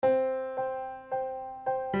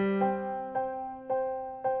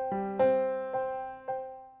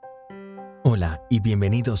Hola y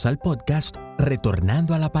bienvenidos al podcast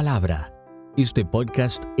Retornando a la Palabra. Este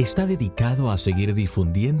podcast está dedicado a seguir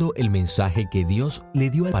difundiendo el mensaje que Dios le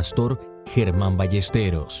dio al pastor Germán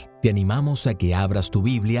Ballesteros. Te animamos a que abras tu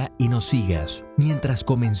Biblia y nos sigas mientras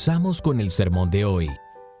comenzamos con el sermón de hoy.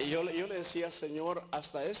 Y yo le decía, Señor,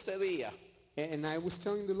 hasta este día And I was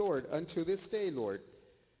telling the Lord, until this day, Lord,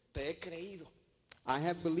 te he creído. I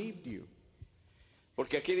have believed you.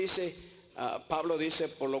 Porque aquí dice, Pablo dice,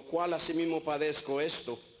 por lo cual asimismo padezco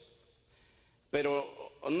esto, pero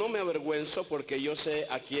no me avergüenzo porque yo sé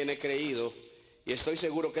a quién he creído y estoy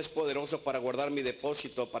seguro que es poderoso para guardar mi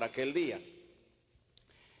depósito para aquel día.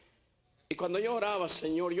 Y cuando yo oraba,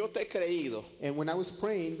 Señor, yo te he creído, And when I was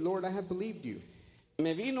praying, Lord, I have believed you.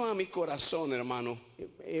 me vino a mi corazón, hermano,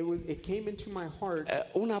 It came into my heart,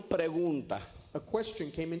 una pregunta. a question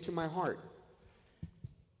came into my heart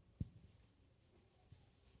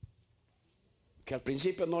Que al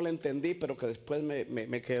principio no la entendí, pero que después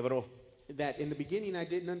me quebró. that in the beginning I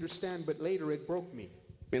didn't understand, but later it broke me.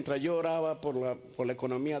 Mientras yo oraba por la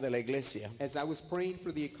economía de la iglesia. As I was praying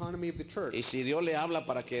for the economy of the church, Y si Dios le habla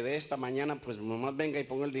para que de esta mañana, pues nomás venga y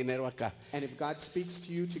ponga el dinero acá. and if God speaks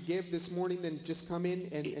to you to give this morning, then just come in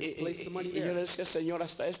and place the money Y yo le there. decía, Señor,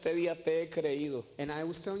 hasta este día te he creído. And I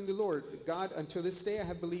was telling the Lord, God, until this day I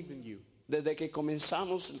have believed in you. Desde que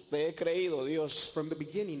comenzamos te he creído, Dios. From the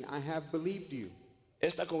beginning I have believed you.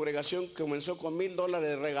 Esta congregación comenzó con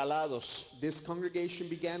 $1,000 regalados. This congregation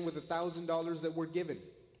began with $1,000 that were given.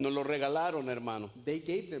 Nos lo regalaron, hermano. They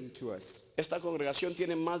gave them to us. Esta congregación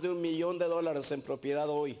tiene más de $1,000,000 en propiedad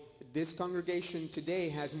hoy. This congregation today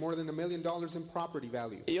has more than $1 million in property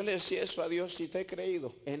value. Y yo le decía eso a Dios, y te he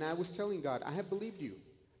creído. And I was telling God, I have believed you.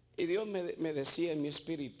 Y Dios me decía en mi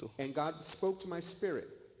espíritu, And God spoke to my spirit.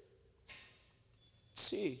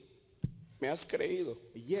 sí, me has creído,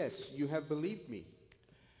 Yes, you have believed me,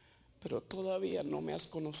 pero todavía no me has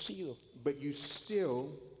conocido. but you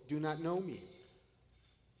still do not know me.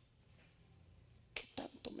 ¿Qué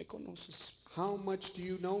tanto me conoces? How much do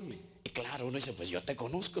you know me? Y claro, uno dice, pues yo te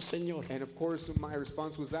conozco, Señor. And of course, my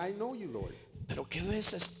response was, I know you, Lord. Pero quedó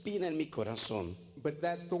esa espina en mi corazón. But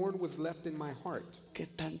that thorn was left in my heart. ¿Qué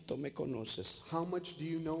tanto me conoces? How much do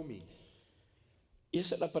you know me? Y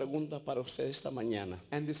esa es la pregunta para usted esta mañana.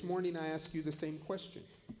 And this morning I ask you the same question.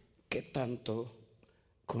 ¿Qué tanto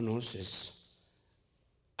conoces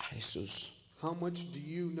a Jesús? How much do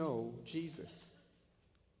you know Jesus?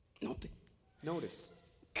 Note, Notice,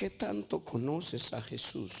 ¿qué tanto conoces a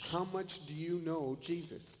Jesús? how much do you know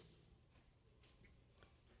Jesus?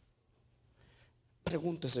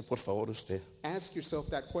 Pregúntese por favor usted. Ask yourself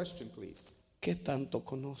that question, please. ¿Qué tanto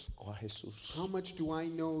conozco a Jesús? How much do I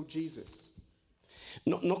know Jesus?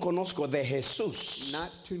 No conozco de Jesús.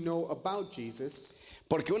 Not to know about Jesus,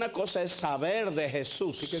 Porque una cosa es saber de because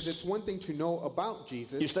Jesús. it's one thing to know about Y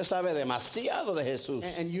Jesus, usted sabe demasiado de Jesús.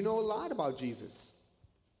 and you know a lot about Jesus.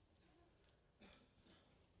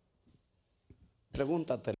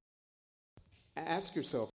 Pregúntate, Ask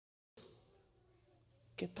yourself,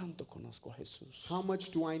 ¿qué tanto conozco a Jesús? how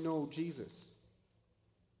much do I know Jesus?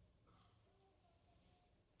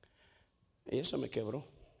 Y eso me quebró.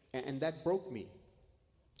 And that broke me.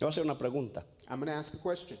 Yo voy a hacer una pregunta. I'm going to ask a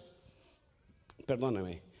question,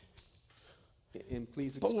 Perdóneme. and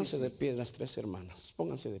please excuse Pónganse me. de pie las tres hermanas.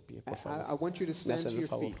 Pónganse de pie, por I favor. want you to Me stand hacen to el your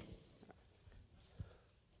favor. feet.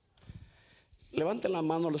 Levanten la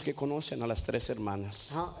mano los que conocen a las tres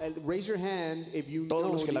hermanas. Raise your hand if you Todos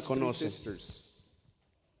know los que la these three conocen. sisters.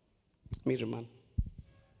 Mire, hermano.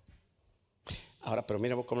 Ahora, pero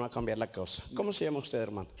mire cómo va a cambiar la cosa. ¿Cómo se llama usted,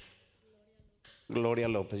 hermano? Gloria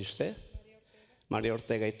López. ¿Y usted? María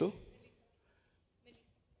Ortega. ¿Y tú?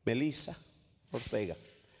 Melissa Ortega.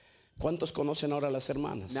 ¿Cuántos conocen ahora a las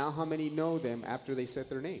hermanas? Now how many know them after they said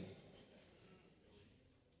their name?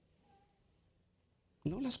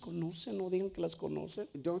 No las conocen, no digan que las conocen.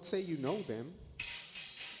 Don't say you know them.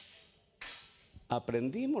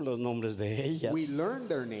 Aprendimos los nombres de ellas. We learned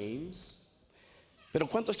their names, Pero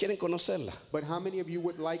 ¿cuántos quieren conocerla? but how many of you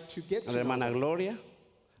would like to get A to la know hermana them? Gloria,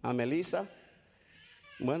 a Melissa.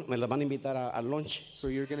 Bueno, me las van a invitar al lunch. So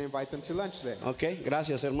you're going to invite them to lunch then. Ok,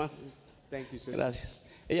 gracias, hermano. Thank you, sister. Gracias.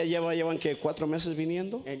 Ella llevan que 4 meses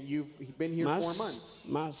viniendo. And you've been here 4 Más, months,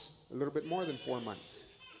 más. a little bit more than 4 months.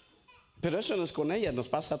 Pero eso no es con ella, nos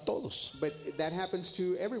pasa a todos. But that happens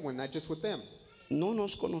to everyone, not just with them. No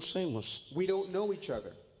nos conocemos. We don't know each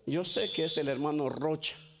other. Yo sé que es el hermano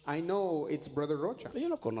Rocha. I know it's Brother Rocha. Pero yo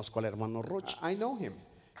no conozco al hermano Rocha. I know him.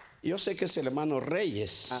 Yo sé que es el hermano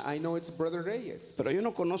Reyes, I know it's Brother Reyes, pero yo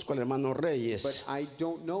no conozco al hermano but Reyes. I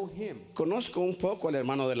don't know him. Conozco un poco al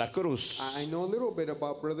hermano de la Cruz. I know a little bit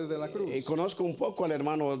about Brother de la Y Cruz. conozco un poco al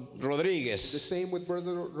hermano The Rodríguez. same with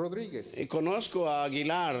Brother Rodriguez. Y conozco a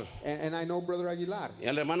Aguilar, And I know Brother Aguilar. y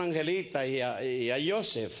a la hermana Angelita y a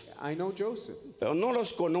Joseph. I know Joseph, Pero no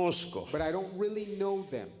los conozco. but I don't really know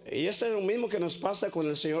them. Y eso es lo mismo que nos pasa con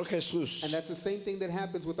el Señor Jesús. And that's the same thing that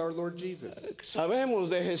happens with our Lord Jesus. Sabemos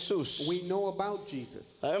de Jesús. We know about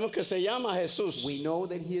Jesus. Sabemos que se llama Jesús. We know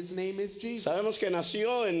that his name is Jesus. Sabemos que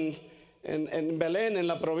nació en Belén, en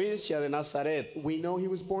la provincia de Nazaret. We know he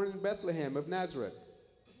was born in Bethlehem of Nazareth.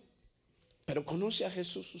 Pero ¿conoce a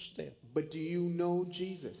Jesús usted? But do you know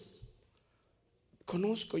Jesus?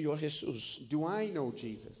 Conozco yo a Jesús. Do I know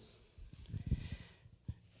Jesus?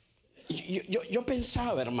 Yo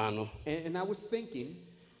pensaba, hermano, And I was thinking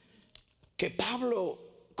que Pablo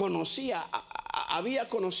había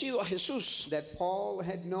conocido a Jesús. that Paul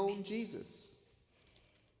had known Jesus.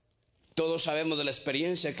 Todos sabemos de la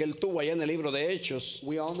experiencia que él tuvo allá en el libro de Hechos,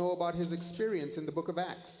 We all know about his experience in the book of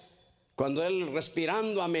Acts cuando él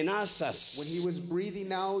respirando amenazas, when he was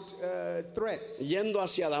breathing out threats, yendo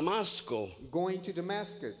hacia Damasco, going to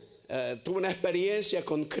Damascus. tuvo una experiencia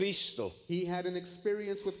con Cristo. He had an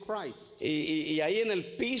experience with Christ. Y ahí en el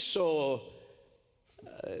piso,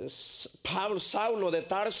 Saulo de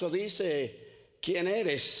Tarso dice, ¿quién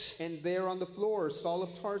eres? And there on the floor, Saul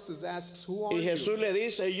of Tarsus asks, "Who are Y Jesús you?" le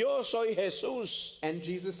dice, yo soy Jesús, And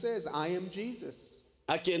Jesus says, "I am Jesus,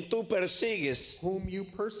 a quien tú persigues. whom you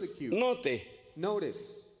persecute." Note,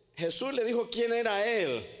 Notice, Jesús le dijo quién era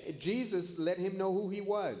él, Jesus let him know who he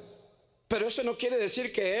was. pero eso no quiere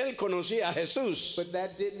decir que él conocía a Jesús, But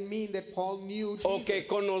that didn't mean that Paul knew o que Jesus,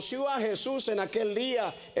 conoció a Jesús en aquel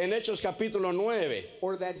día en Hechos capítulo 9.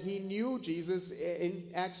 or that he knew Jesus in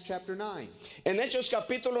Acts chapter 9. En Hechos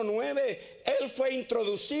capítulo 9, él fue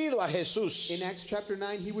introducido a Jesús. In Acts chapter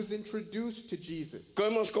 9, he was introduced to Jesus,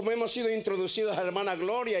 Como hemos sido introducidos a la hermana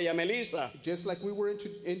Gloria y a Melissa. just like we were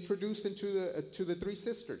introduced into to the three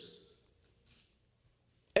sisters.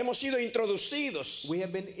 Hemos sido introducidos. We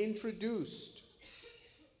have been introduced.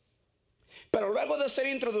 Pero luego de ser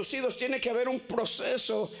introducidos tiene que haber un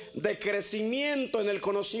proceso de crecimiento en el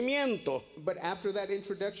conocimiento. But after that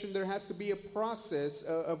introduction, there has to be a process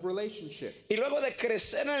of relationship. Y luego de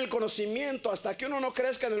crecer en el conocimiento, hasta que uno no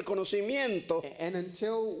crezca en el conocimiento, And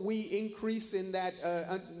until we increase in that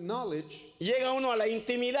knowledge, llega uno a la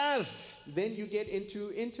intimidad. then you get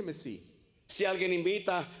into intimacy. Si alguien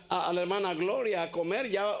invita a la hermana Gloria a comer,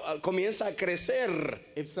 ya comienza a crecer.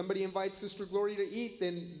 If somebody invites Sister Gloria to eat,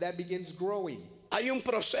 then that begins growing. Hay un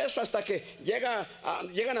proceso hasta que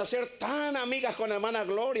llegan a ser tan amigas con la hermana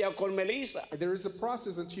Gloria o con Melissa, There is a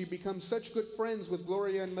process until you become such good friends with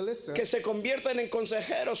Gloria and Melissa que se convierten en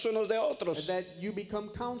consejeros unos de otros. that you become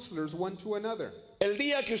counselors one to another. El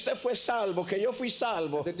día que usted fue salvo, que yo fui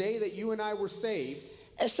salvo, The day that you and I were saved,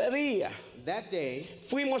 ese día that day,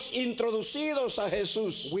 fuimos introducidos a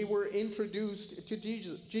Jesús. we were introduced to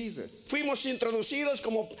Jesus. Fuimos introducidos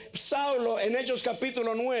como Saulo en Hechos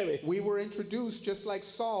capítulo 9. We were introduced just like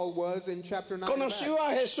Saul was in chapter 9 of Conoció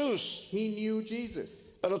Acts. a Jesús. He knew Jesus.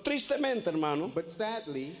 Pero tristemente, hermano, But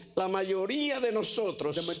sadly, la mayoría de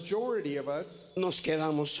nosotros the majority of us nos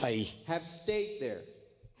quedamos ahí. have stayed there.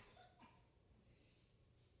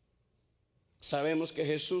 Sabemos que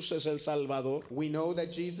Jesús es el Salvador, We know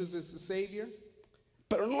that Jesus is the Savior,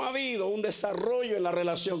 pero no ha habido un desarrollo en la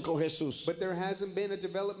relación con Jesús. but there hasn't been a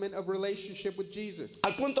development of relationship with Jesus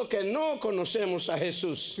Al punto que no conocemos a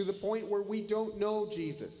Jesús. to the point where we don't know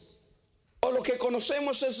Jesus, O lo que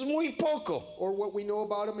conocemos es muy poco, or what we know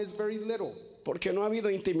about him is very little porque no ha habido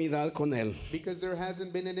intimidad con Él. because there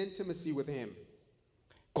hasn't been an intimacy with him.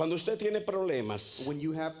 Cuando usted tiene problemas, When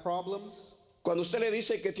you have problems, cuando usted le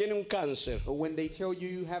dice que tiene un cáncer, or when they tell you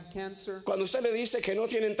you have cancer, cuando usted le dice que no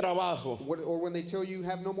tienen trabajo, or when they tell you you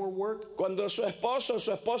have no more work, cuando su esposo o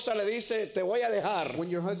su esposa le dice te voy a dejar, when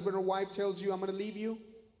your husband or wife tells you I'm going to leave you,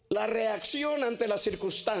 la reacción ante las the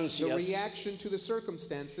circunstancias reaction to the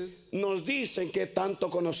circumstances nos dicen que tanto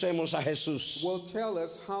conocemos a Jesús. will tell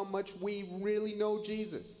us how much we really know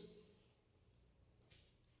Jesus.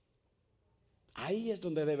 Ahí es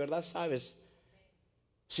donde de verdad sabes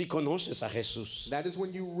si conoces a Jesús. That is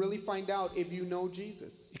when you really find out if you know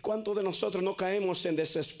Jesus. ¿Y cuántos de nosotros no caemos en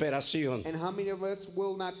desesperación, And how many of us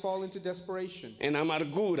will not fall into desperation en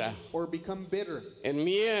amargura, or become bitter, en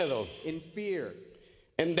miedo, in fear,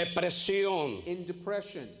 en depresión? in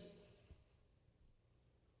depression?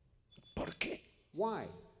 ¿Por qué? Why?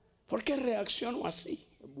 ¿Por qué reacciono así?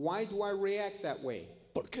 Why do I react that way?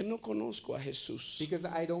 Porque no conozco a Jesús. Because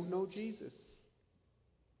I don't know Jesus.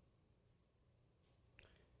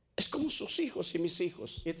 como sus hijos y mis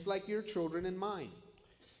hijos. It's like your children and mine.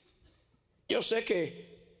 Yo sé que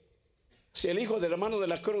si el hijo del hermano de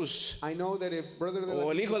la Cruz, I know that if brother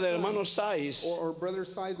o el hijo del hermano Saiz, or brother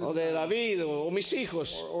Size's o de son, David, o mis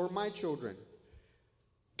hijos, or my children,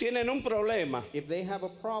 tienen un problema, if they have a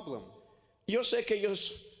problem, yo sé que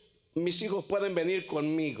mis hijos pueden venir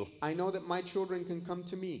conmigo. I know that my children can come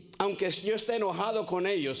to me. Aunque yo esté enojado con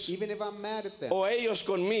ellos, Even if I'm mad at them, o ellos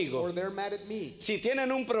conmigo, or they're mad at me, si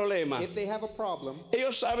tienen un problema, if they have a problem,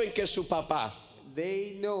 ellos saben que su papá,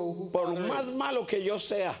 they know who por Father más is. malo que yo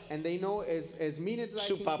sea, And they know as mean as I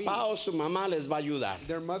su can papá o su mamá les va a ayudar. be,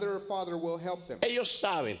 their mother or father will help them. Ellos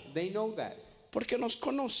saben, They know that porque nos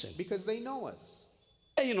conocen. because they know us.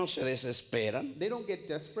 Ellos no se desesperan. They don't get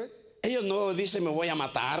desperate. Ellos no dicen me voy a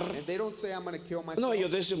matar. And they don't say, I'm going to kill myself. No, ellos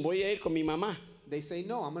dicen voy a ir con mi mamá. They say,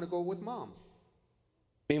 no, I'm going to go with mom.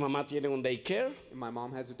 Mi mamá tiene un daycare, And my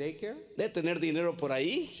mom has a daycare. debe tener dinero por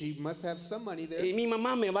ahí, She must have some money there. y mi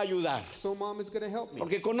mamá me va a ayudar, So mom is going to help me.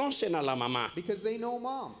 porque conocen a la mamá, Because they know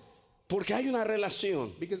mom. porque hay una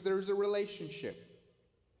relación. Because there's a relationship.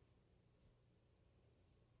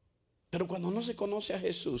 Pero cuando no se conoce a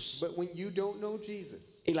Jesús But when you don't know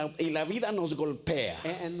Jesus, y la vida nos golpea,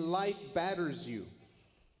 and life batters you,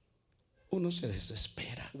 uno se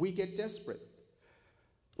desespera, we get desperate.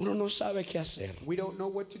 uno no sabe qué hacer, We don't know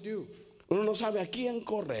what to do. uno no sabe a quién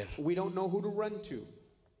correr. We don't know who to run to.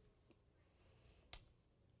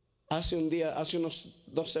 Hace unos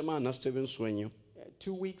 2 semanas tuve un sueño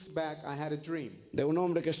 2 weeks back, I had a dream de un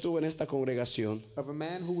hombre que estuvo en esta congregación of a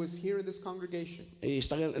man who was here in this congregation, y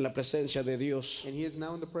está en la presencia de Dios. and he is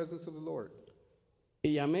now in the presence of the Lord.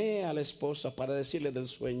 Y llamé a la esposa para decirle del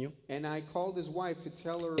sueño. And I called his wife to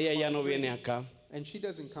tell her Ella about ya the no dream, viene acá. and she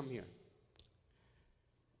doesn't come here.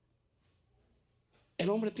 El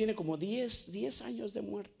hombre tiene como 10 años de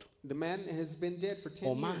muerto. The man has been dead for 10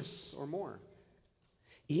 O years más. or more.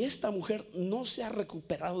 Y esta mujer no se ha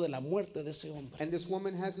recuperado de la muerte de ese hombre. And this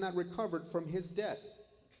woman has not recovered from his death.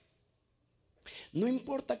 No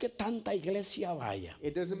importa que tanta iglesia vaya.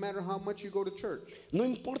 It doesn't matter how much you go to church. No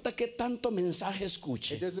importa que tanto mensaje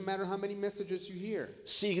escuche. It doesn't matter how many messages you hear.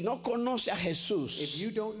 Si no conoce a If Jesús,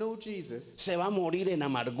 you don't know Jesus, se va a morir en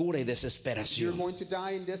amargura y you're desesperación. going to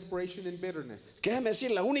die in desperation and bitterness. Déjeme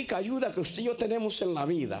decir, la única ayuda que usted y yo tenemos en la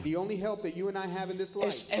vida The only help that you and I have in this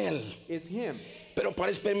es life Él. is Him. Pero para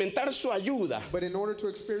experimentar su ayuda, But in order to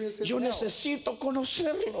experience His yo help, necesito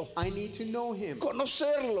conocerlo. I need to know Him.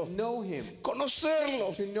 Conocerlo. Know Him.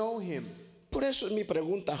 Conocerlo. To know Him. Por eso es mi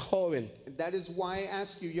pregunta, joven. That is why I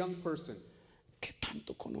ask you, young person, ¿Qué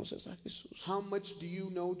tanto conoces a Jesús? how much do you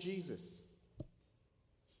know Jesus?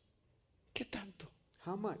 ¿Qué tanto?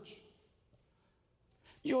 How much?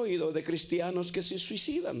 Yo he oído de cristianos que se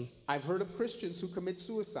suicidan. I've heard of Christians who commit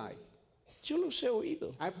suicide. Yo los he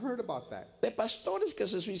oído. I've heard about that. De pastores que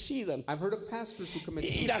se suicidan. I've heard of pastors who commit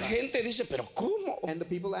Y la suicide. gente dice, pero ¿cómo? And the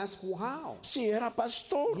people ask, well, how? Si era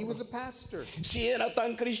pastor. He was a pastor. Si era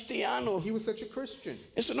tan cristiano. He was such a Christian.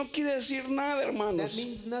 Eso no quiere decir nada, That hermanos.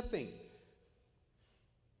 means nothing.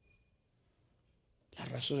 La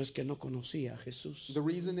razón es que no conocía a Jesús. The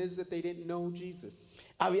reason is that they didn't know Jesus.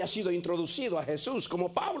 Había sido introducido a Jesús como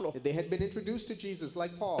Pablo, They had been introduced to Jesus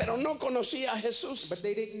like Paul, pero no conocía a but Jesús.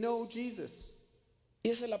 they didn't know Jesus. Y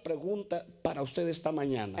esa es la pregunta para usted esta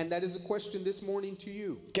mañana, And that is a question this morning to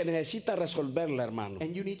you. que necesita resolverla, hermano.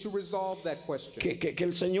 And you need to resolve that question. Que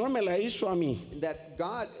el Señor me la hizo a mí. That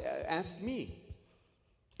God asked me,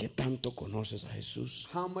 ¿Qué tanto conoces a Jesús?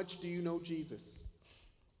 how much do you know Jesus?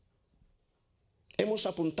 Hemos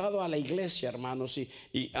apuntado a la iglesia, hermanos, y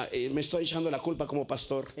me estoy echando la culpa como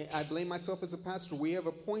pastor. I blame myself as a pastor. We have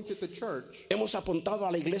appointed the church. Hemos apuntado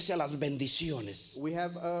a la iglesia a las bendiciones, We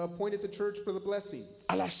have appointed the church for the blessings,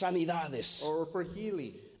 a las sanidades, or for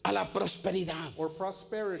healing, a la prosperidad, or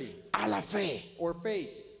prosperity, a la fe, or faith.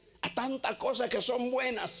 a tantas cosas que son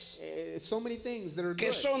buenas, So many things that are que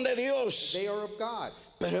good. son de Dios, They are of God.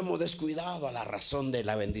 pero hemos descuidado a la razón de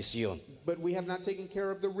la bendición, But we have not taken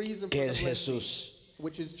care of the reason for que the es blessing, Jesús.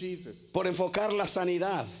 which is Jesus. Por enfocar la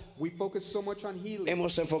sanidad, We focus so much on healing.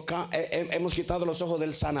 hemos quitado los ojos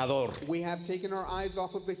del sanador. We have taken our eyes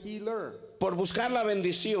off of the healer Por buscar la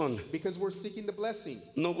bendición, because we're seeking the blessing.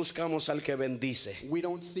 no buscamos al que bendice. We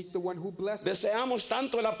don't seek the one who blesses. Deseamos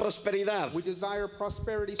tanto la prosperidad We desire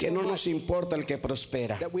prosperity que so no much nos importa el que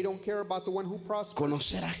prospera. that we don't care about the one who prospers.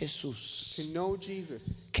 Conocer a Jesús. To know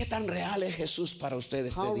Jesus. ¿Qué tan real es Jesús para usted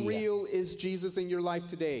este How día? real is Jesus in your life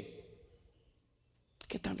today?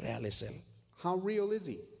 ¿Qué tan real es Él? How real is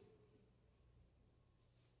He?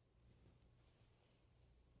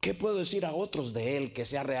 ¿Qué puedo decir a otros de Él que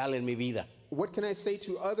sea real en mi vida? What can I say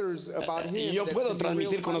to others about him? Yo that puedo can be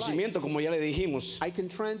real transmitir in my life? conocimiento, como ya le dijimos. I can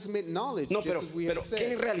transmit knowledge, No, just as we pero have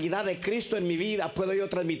 ¿qué said. realidad de Cristo en mi vida puedo yo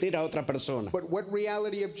transmitir a otra persona? But what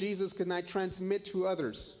reality of Jesus can I transmit to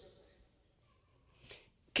others?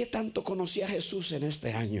 ¿Qué tanto conocí a Jesús en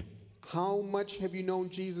este año? How much have you known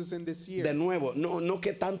Jesus in this year? De nuevo, no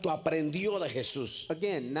qué tanto aprendió de Jesús.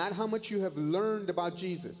 Again, not how much you have learned about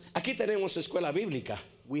Jesus. Aquí tenemos escuela bíblica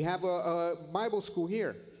We have a Bible school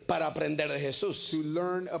here para aprender de Jesús. to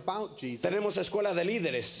learn about Jesus. Tenemos escuela de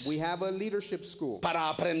líderes We have a leadership school para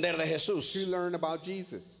aprender de to Jesús. learn about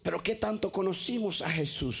Jesus. Pero ¿qué tanto conocimos a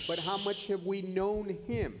Jesús? But how much have we known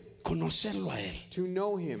him? Conocerlo a Él. To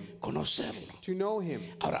know him. Conocerlo. To know him.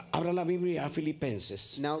 Ahora, abra la Biblia a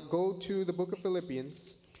Filipenses. Now go to the book of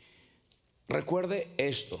Philippians. Recuerde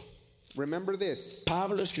esto. Remember this.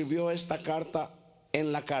 Pablo escribió esta carta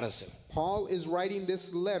en la cárcel. Paul is writing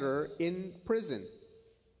this letter in prison.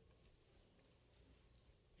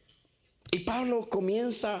 Y Pablo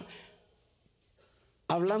comienza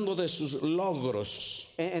hablando de sus logros,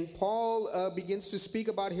 And Paul begins to speak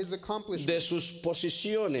about his accomplishments, de sus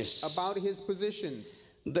posiciones, about his positions,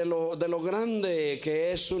 de lo grande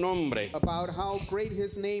que es su nombre. about how great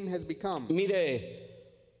his name has become. Mire,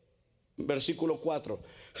 versículo 4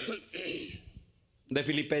 de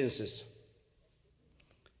Filipenses,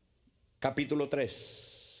 capítulo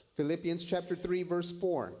 3. Philippians chapter 3, verse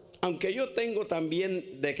 4. Aunque yo tengo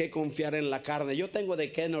también de qué confiar en la carne, yo tengo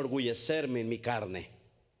de qué enorgullecerme en mi carne.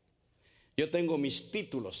 Yo tengo mis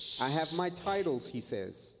títulos. I have my titles, he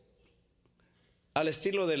says. Al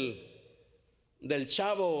estilo del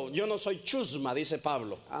chavo, yo no soy chusma, dice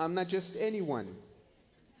Pablo. I'm not just anyone.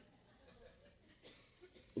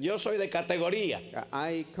 Yo soy de categoría.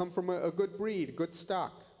 I come from a good breed, good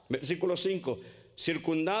stock. Versículo 5.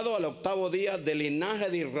 Circundado al octavo día del linaje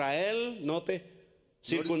de Israel. Note,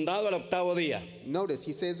 circundado al octavo día. Notice,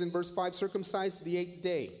 he says in verse 5, circumcised the 8th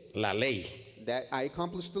day, La ley. that I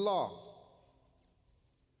accomplished the law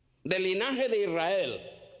Del linaje de Israel.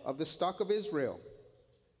 of the stock of Israel.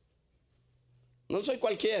 No soy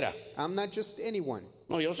cualquiera. I'm not just anyone.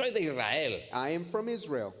 No, yo soy de Israel. I am from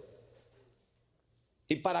Israel.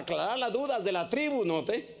 Y para aclarar las dudas de la tribu,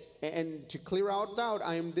 note, And to clear out doubt,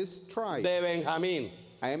 I am this tribe. de Benjamín.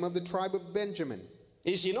 I am of the tribe of Benjamin.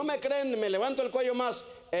 Y si no me creen, me levanto el cuello más.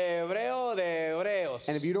 Hebreo de hebreos.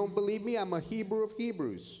 And if you don't believe me, I'm a Hebrew of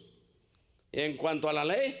Hebrews. Y en cuanto a la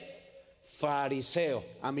ley, fariseo.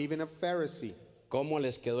 I'm even a Pharisee. ¿Cómo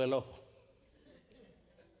les quedó el ojo?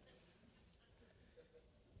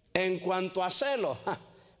 En cuanto a celo,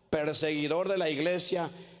 perseguidor de la iglesia.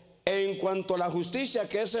 En cuanto a la justicia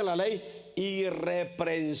que es en la ley,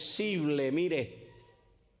 irreprensible. Mire.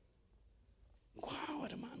 Wow,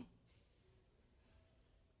 hermano.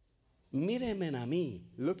 Míreme a mí.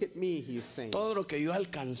 Look at me, he is saying. Todo lo que yo he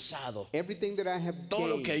alcanzado. Everything that I have Todo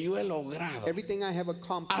lo que gained, yo he logrado. everything I have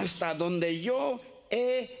accomplished. Hasta donde yo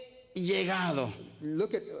he llegado.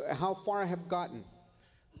 Look at how far I have gotten.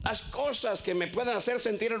 Las cosas que me pueden hacer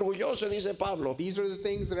sentir orgulloso, dice Pablo. These are the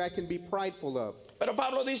things that I can be prideful of. Pero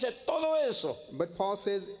Pablo dice, todo eso But Paul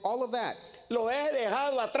says, all of that lo he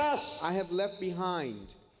dejado atrás. I have left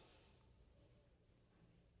behind.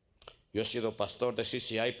 Yo he sido pastor de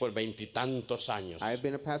CCI por 20 y tantos años. I have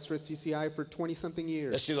been a pastor at CCI for 20-something He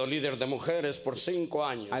years. sido líder de mujeres por 5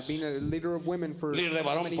 años. I've been a leader of women for Líder de so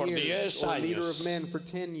varón many por years. 10 Or leader años. of men for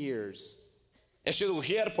 10 years. He sido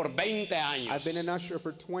ujier por 20 años. I've been an usher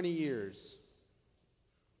for 20 years.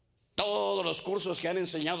 Todos los cursos que han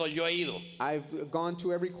enseñado yo he ido. I've gone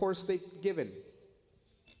to every course they've given.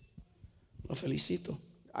 Lo felicito.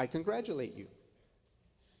 I congratulate you.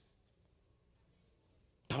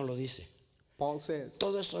 Pablo dice, Paul says,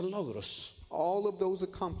 todos esos logros all of those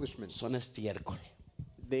accomplishments, son estiércol.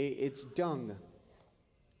 it's dung.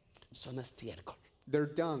 Son estiércol. They're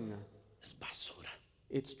dung. Es basura.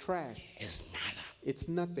 It's trash. Es nada. It's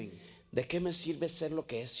nothing. ¿De qué me sirve ser lo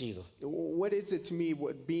que he sido? What is it to me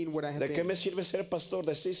being what I have ¿De qué been? me sirve ser pastor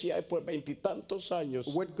de CCI por 20 y tantos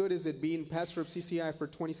años? What good is it being pastor of CCI for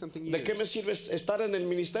 20-something ¿De qué me years? sirve estar en el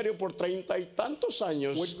ministerio por 30 y tantos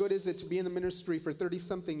años? What good is it to be in the ministry for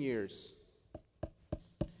 30-something years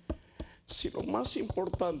Si lo más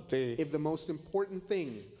importante if the most important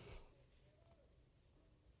thing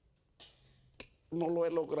no lo he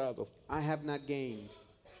logrado? I have not gained,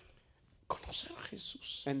 Conocer a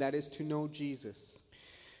Jesús. and that is to know Jesus?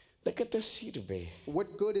 ¿De qué te sirve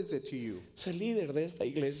What good is it to you ser líder de esta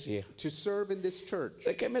iglesia? to serve in this church?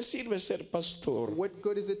 ¿De qué me sirve ser pastor What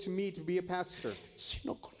good is it to me to be a pastor si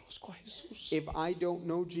no conozco a Jesús? if I don't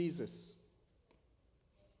know Jesus?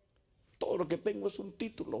 Todo lo que tengo es un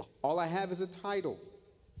título. All I have is a title.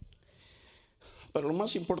 Pero lo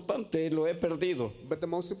más importante lo he perdido But the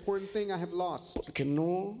most important thing I have lost porque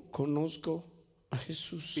no conozco a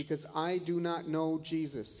Jesús. because I do not know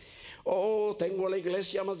Jesus. Oh, tengo la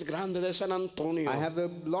iglesia más grande de San Antonio. I have the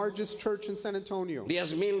largest church in San Antonio.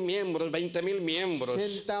 10,000 miembros, 20,000 miembros.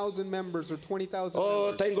 10,000 members or 20,000 Oh,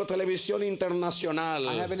 members. tengo televisión internacional.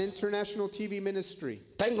 I have an international TV ministry.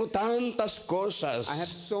 Tengo tantas cosas. I have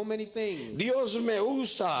so many things. Dios me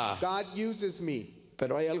usa. God uses me.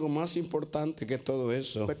 Pero hay algo más importante que todo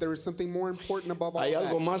eso. But there is something more important above all Hay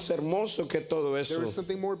algo that. más hermoso que todo eso. There is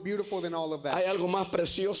something more beautiful than all of Hay that. algo más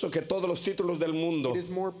precioso que todos los títulos del mundo. It is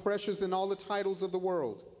more precious than all the titles of the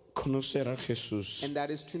world. Conocer a Jesús. And that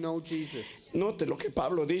is to know Jesus. Note lo que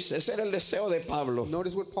Pablo dice. Ese era el deseo de Pablo.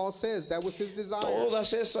 Notice what Paul says. That was his desire.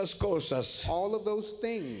 Todas esas cosas. All of those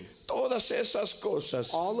things. Todas esas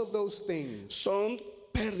cosas All of those things. son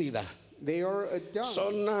pérdida. They are a dung.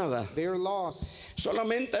 Son nada. They are lost.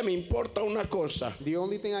 Solamente me importa una cosa. The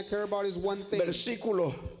only thing I care about is one thing.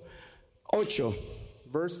 Versículo 8.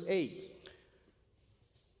 Verse 8.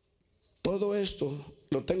 Todo esto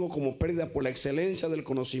lo tengo como pérdida por la excelencia del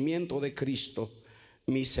conocimiento de Cristo,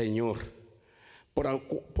 mi Señor.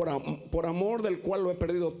 Por amor del cual lo he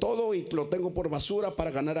perdido todo y lo tengo por basura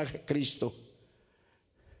para ganar a Cristo.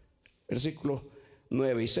 Versículo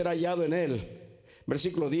 9. Y ser hallado en Él.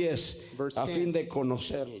 Versículo 10. Verse A 10. fin de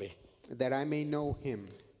conocerle. That I may know him.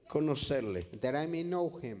 Conocerle. That I may know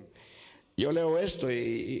him. Yo leo esto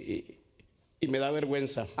y me da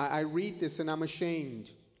vergüenza. I read this and I'm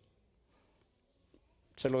ashamed.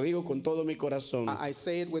 Se lo digo con todo mi corazón. I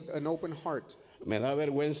say it with an open heart. Me da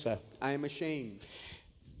vergüenza. I am ashamed.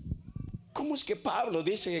 ¿Cómo es que Pablo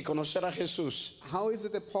dice que conocer a Jesús? How is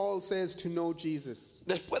it that Paul says to know Jesus?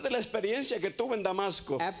 Después de la experiencia que tuve en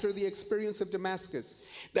Damasco, After the experience of Damascus,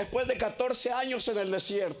 después de 14 años en el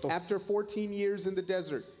desierto, after 14 years in the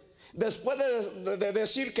desert, después de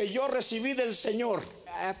decir que yo recibí del Señor,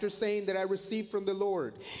 after saying that I received from the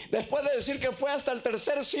Lord, después de decir que fue hasta el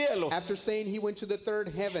tercer cielo, after saying he went to the third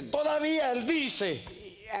heaven, todavía él dice,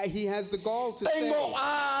 he has the gall to tengo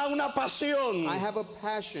say, una pasión, I have a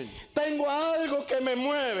passion. tengo algo que me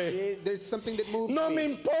mueve. There's something that moves No me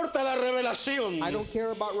me. importa la revelación. I don't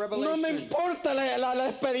care about No me revelation. importa la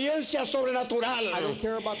experiencia sobrenatural. I don't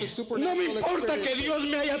care about the No me supernatural importa que experience. Dios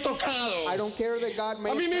me haya tocado. I don't care that God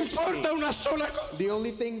may A mí me touch me. importa una sola cosa. The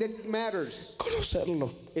only thing that matters Conocerlo.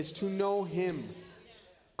 is to know him.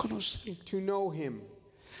 Conocerlo. To know him.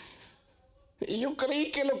 Y yo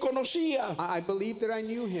creí que lo conocía. I believe that I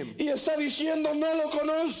knew him. Y está diciendo, no lo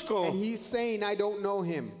conozco. And he's saying, I don't know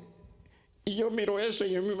him. Y yo miro eso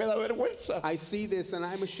y a mí me da vergüenza. I see this and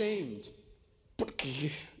I'm ashamed.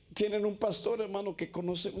 Porque tienen un pastor, hermano, que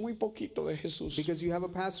conoce muy poquito de Jesús. Because you have a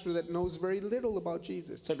pastor that knows very little about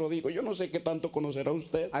Jesus. Se lo digo, yo no sé qué tanto conocerá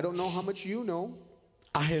usted I don't know how much you know.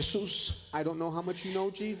 a Jesús. I don't know how much you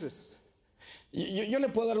know Jesus. Yo le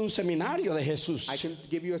puedo dar un seminario de Jesús. I can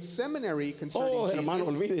give you a seminary concerning Oh, hermano,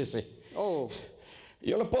 Jesus. olvídese. Oh,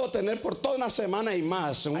 Yo lo puedo tener por toda una semana y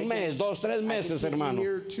más, un mes, 2, 3 meses, I can keep you hermano.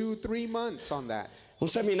 here 2-3 months on that. Un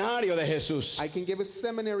seminario de Jesús, I can give a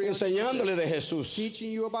seminary on enseñándole Jesus, de Jesús.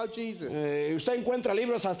 teaching you about Jesus. Usted encuentra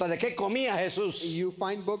libros hasta de qué comía Jesús, You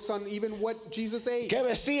find books on even what Jesus ate, qué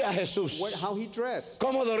vestía Jesús, how he dressed,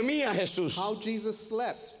 cómo dormía Jesús, how Jesus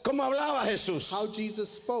slept, cómo hablaba Jesús. how Jesus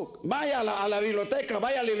spoke. Vaya a la biblioteca,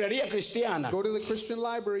 vaya a la librería cristiana. Go to the Christian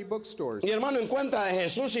library bookstores. Mi hermano encuentra de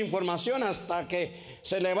Jesús información hasta que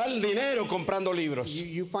se le va el dinero comprando libros.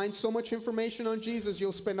 You find so much information on Jesus,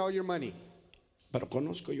 you'll spend all your money. Pero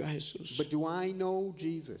conozco yo a Jesús. But do I know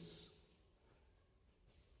Jesus?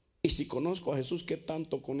 Y si conozco a Jesús, ¿qué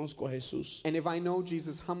tanto conozco a Jesús? And if I know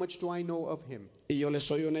Jesus, how much do I know of him? Y yo le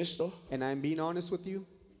soy honesto, And I'm being honest with you,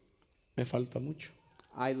 me falta mucho.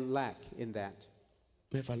 I lack in that.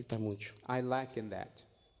 Me falta mucho. I lack in that.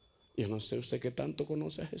 Yo no sé usted qué tanto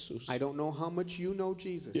conoce a Jesús. I don't know how much you know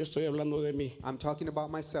Jesus. Yo estoy hablando de mí. I'm talking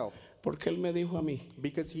about myself Porque Él me dijo a mí,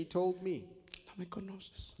 because he told me, no me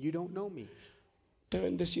conoces. you don't know me. Te he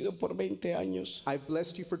bendecido por 20 años. I've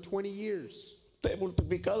blessed you for 20 years. Te he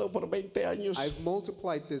multiplicado por 20 años. I've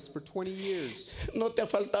multiplied this for 20 years. No te ha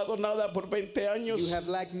faltado nada por 20 You años. have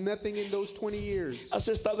lacked nothing in those 20 years. Has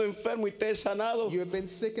estado enfermo y te he sanado. You have been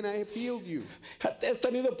sick and I have healed you. Has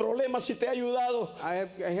tenido problemas y te he ayudado. I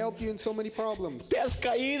have helped you in so many problems. Te has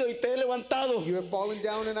caído y te he levantado. You have fallen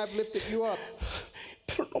down and I've lifted you up.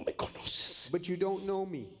 Pero no me conoces. But you don't know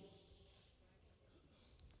me.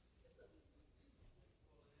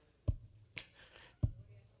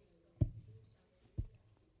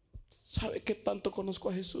 ¿Sabe qué tanto conozco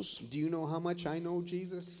a Jesús? Do you know how much I know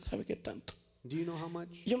Jesus? ¿Sabe qué tanto? Do you know how much?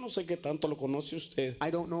 Yo no sé qué tanto lo conoce usted.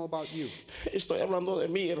 I don't know about you. Estoy hablando de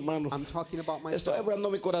mí, hermano. I'm talking about Estoy myself.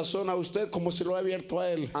 abriendo mi corazón a usted como si lo he abierto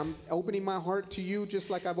a él. I'm opening my heart to you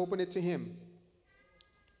just like I've opened it to him.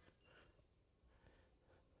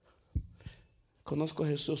 Conozco a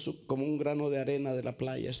Jesús como un grano de arena de la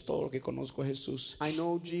playa. Es todo lo que conozco a Jesús. I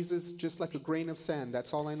know Jesus just like a grain of sand.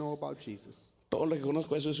 That's all I know about Jesus. Todo lo que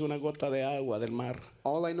conozco a Jesús es una gota de agua del mar.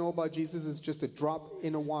 All I know about Jesus is just a drop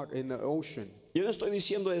in the ocean. Yo no estoy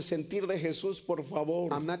diciendo de sentir de Jesús, por favor.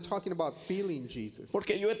 I'm not talking about feeling Jesus.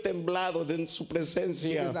 Porque yo he temblado en su Because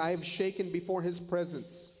presencia. I have shaken before his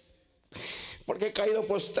presence. Porque he caído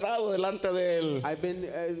postrado delante de él.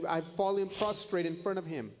 I've fallen prostrate in front of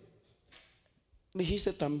him.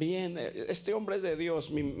 Dijiste también, este hombre es de Dios,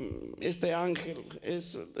 este ángel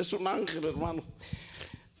es un ángel, hermano.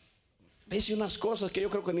 Dice unas cosas que yo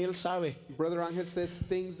creo que ni él sabe. Brother Angel says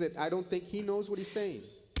things that I don't think he knows what he's saying.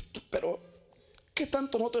 Pero, ¿qué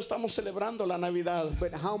tanto nosotros estamos celebrando la Navidad?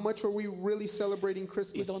 But how much are we really celebrating ¿Y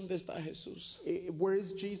Christmas? dónde está Jesús? Where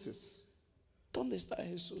is Jesus? ¿Dónde está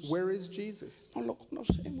Jesús? Where is Jesus? No lo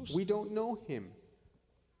conocemos. We don't know him.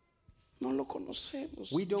 No lo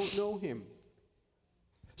conocemos. We don't know him.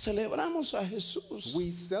 Celebramos a Jesús, We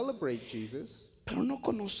celebrate Jesus, pero no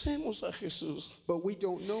conocemos a Jesús. but we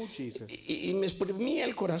don't know Jesus. Y me exprimía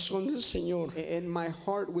el corazón del Señor And my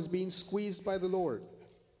heart was being squeezed by the Lord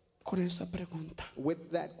con esa pregunta. with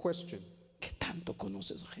that question. ¿Qué tanto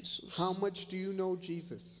conoces a Jesús? How much do you know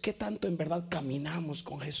Jesus? ¿Qué tanto en verdad caminamos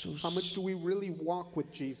con Jesús? How much do we really walk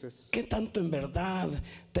with Jesus? ¿Qué tanto en verdad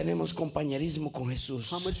tenemos compañerismo con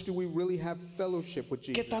Jesús? How much do we really have fellowship with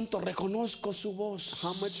 ¿Qué Jesus? tanto reconozco su voz?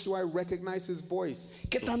 How much do I recognize his voice?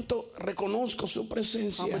 ¿Qué tanto reconozco su How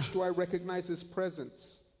presencia? much do I recognize his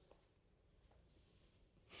presence?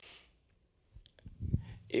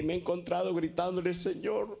 Y me he encontrado gritándole,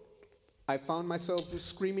 Señor, I found myself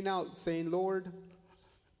screaming out, saying, Lord,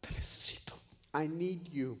 te necesito, I need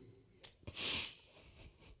you.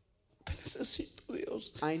 te necesito,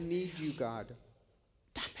 Dios. I need you, God.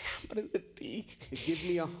 Dame hambre de ti, Give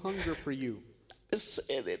me a hunger for you. dame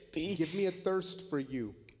sed de ti. Give me a thirst for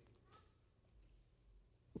you.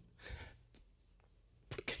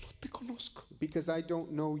 Porque no te conozco Because I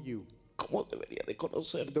don't know you como debería de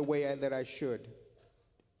conocerte. the way that I should.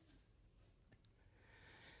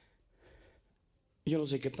 Yo no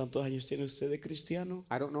sé qué tantos años tiene usted de cristiano,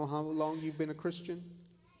 I don't know how long you've been a Christian,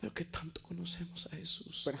 pero qué tanto conocemos a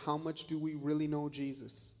Jesús. but how much do we really know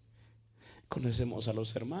Jesus? Conocemos a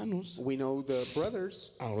los hermanos, We know the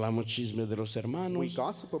brothers. hablamos chismes de los We hermanos,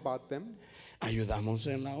 gossip about them. ayudamos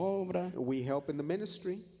en la obra. We help in the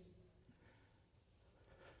ministry.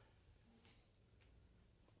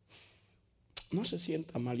 No se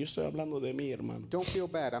sienta mal, yo estoy hablando de mí, hermano. Don't feel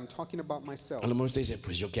bad. I'm talking about myself. A lo mejor usted dice,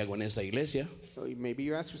 pues yo qué hago en esa iglesia So maybe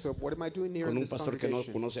you ask yourself, what am I doing here con in un this pastor que no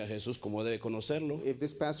congregation? conoce a Jesús como debe conocerlo. If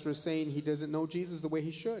this pastor is saying he doesn't know Jesus the way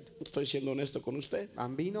he should, Estoy siendo honesto con usted.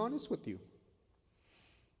 I'm being honest with you.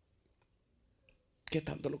 ¿Qué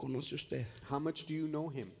tanto lo conoce usted? How much do you know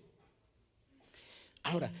him?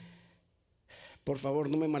 Ahora, por favor,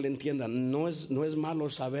 no me malentiendan, no es malo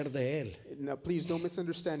saber de él, Now, please don't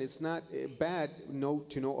misunderstand. It's not bad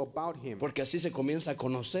to know about him, porque así se comienza a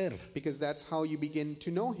conocer. because that's how you begin to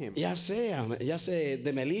know him. Ya sé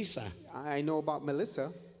de Melissa, I know about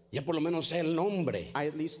Melissa. ya por lo menos sé el nombre. I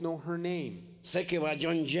at least know her name. Sé que va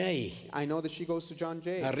John Jay, I know that she goes to John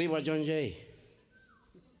Jay. arriba John Jay.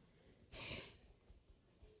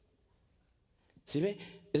 ¿Sí ve?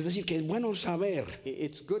 Es decir, que es bueno saber.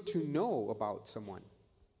 It's good to know about someone.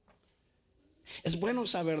 Es bueno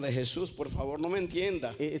saber de Jesús, por favor, no me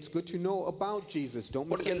entienda. It's good to know about Jesus. Don't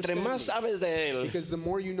Porque entre misunderstand más me. sabes de él, Because the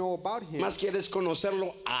more you know about him, más quieres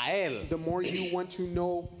conocerlo a él. the more you want to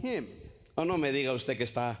know him. O no me diga usted que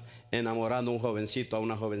está enamorando a un jovencito, a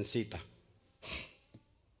una jovencita.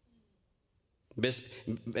 ¿Ves?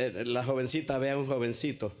 La jovencita ve a un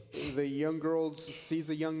jovencito The young girl sees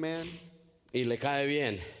a young man y le cae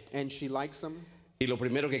bien. and she likes him, Y lo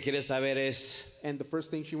primero que quiere saber es and the first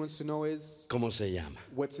thing she wants to know is, cómo se llama,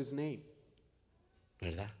 what's his name,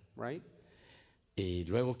 ¿verdad? right? Y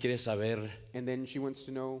luego quiere saber And then she wants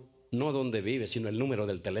to know no dónde vive, sino el número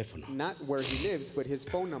del teléfono. not where he lives, but his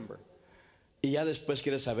phone number. Y ya después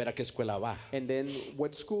quiere saber a qué escuela va. And then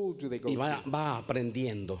what school do they go Y to? va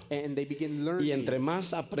aprendiendo. And they begin Y learning. entre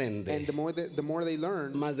más And aprende, the more they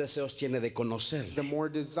learn, más deseos tiene de conocer. the more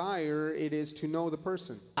desire it is to know the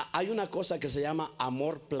person. Hay una cosa que se llama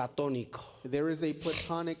amor platónico, There is a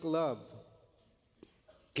platonic love.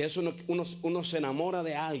 que es uno se enamora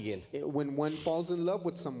de alguien When one falls in love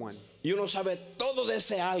with someone, Y uno sabe todo de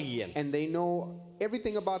ese alguien. and they know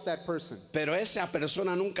everything about that person. Pero esa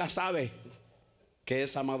persona nunca sabe que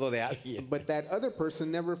es amado de alguien. But that other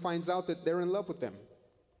person never finds out that they're in love with them.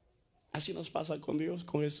 Así nos pasa con Dios,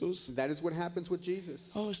 con Jesús. That is what happens with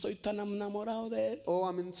Jesus. Oh, estoy tan enamorado de Él.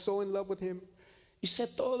 Oh, so in love with him, Y sé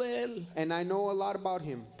todo de Él. and I know a lot about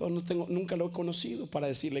him, Pero nunca lo he conocido para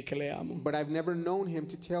decirle que le amo. but I've never known him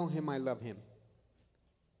to tell him I love him.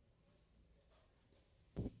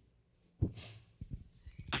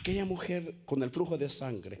 Aquella mujer con el flujo de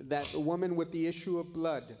sangre That woman with the issue of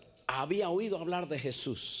blood había oído hablar de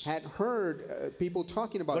Jesús. had heard people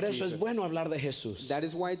talking about Por eso Jesus. es bueno hablar de Jesús. That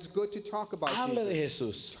is why it's good to talk about Hable de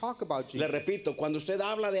Jesus. Jesús. Talk about Le Jesus. repito, cuando usted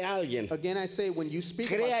habla de alguien, Again, I say, when you speak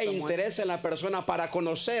crea about someone, interés en la persona para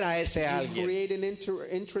conocer a ese you alguien. create an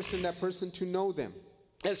interest in that person to know them.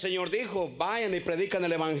 El Señor dijo, vayan y predican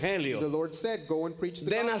el The Evangelio. Lord said, go and preach the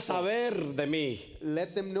Den a gospel. saber de mí.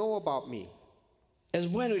 Let them know about me. Es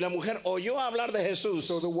bueno, y la mujer oyó hablar de Jesús.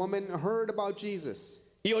 So the woman heard about Jesus,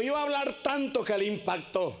 Y oyó hablar tanto que le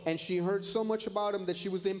impactó. and she heard so much about him that she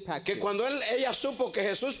was Que impacted. cuando ella supo que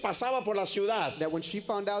Jesús pasaba por la ciudad, That when she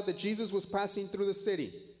found out that Jesus was passing through the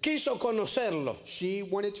city, quiso conocerlo. she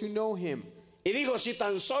wanted to know him. Y dijo, si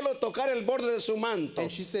tan solo tocar el borde de su manto,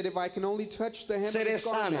 And she said, if I can only touch the hem of Seré his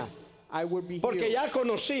garment, sana. I would be porque healed. ya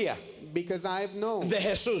conocía Because I have known de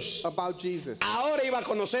Jesús. about Jesus. Ahora iba a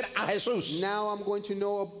conocer a Jesús. Now I'm going to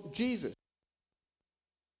know of Jesus.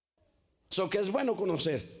 So que es bueno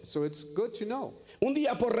conocer. So it's good to know. Un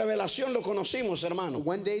día por revelación lo conocimos, hermano.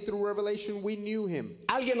 One day through revelation, we knew him.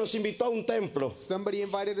 Alguien nos invitó a un templo. Somebody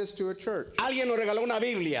invited us to a church. Alguien nos regaló una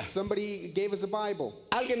Biblia. Somebody gave us a Bible.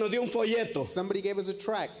 Alguien nos dio un folleto. Somebody gave us a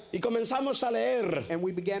tract. Y comenzamos a leer And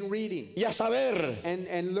we began reading y a saber.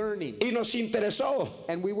 and learning. Y nos interesó.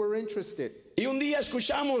 And we were interested. Y un día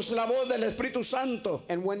escuchamos la voz del Espíritu Santo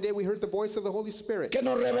And one day we heard the voice of the Holy Spirit que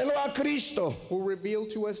nos reveló a Cristo. who revealed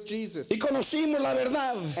to us Jesus. Y conocimos la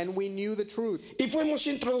verdad. And we knew the truth. Y fuimos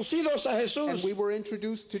introducidos a And Jesús. we were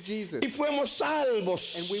introduced to Jesus. Y fuimos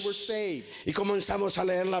salvos. And we were saved. Y comenzamos a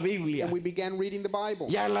leer la Biblia. And we began reading the Bible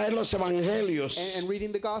Y a leer los evangelios. and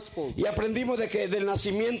reading the Gospels. Y aprendimos del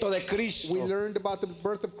nacimiento de Cristo. We learned about the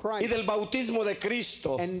birth of Y Christ del bautismo de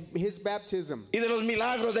Cristo. and his baptism. Y de los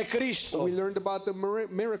milagros de Cristo. We learned about the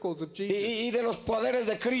miracles of Jesus Y de los poderes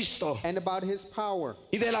de Cristo. and about his power.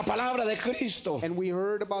 Y de la palabra de Cristo. And we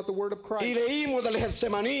heard about the word of Y Christ. leímos del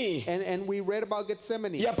Getsemaní. And we read about Y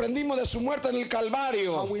Gethsemane. aprendimos de su muerte en el How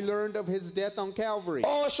Calvario. we learned of his death on Calvary.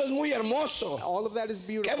 Oh, eso es muy hermoso. All of that is Qué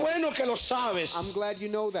beautiful. bueno que lo sabes. I'm glad you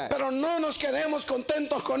know that. Pero no nos quedemos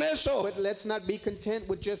contentos con eso. But let's not be content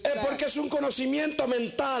with just Porque that. es un conocimiento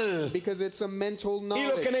mental. Because it's a mental Y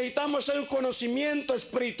lo que knowledge. necesitamos es un conocimiento And what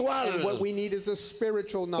espiritual. we need is a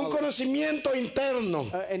spiritual Un knowledge. conocimiento interno.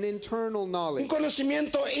 An internal Un knowledge.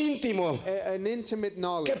 conocimiento íntimo. An intimate Que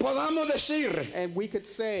knowledge. podamos decir, And we could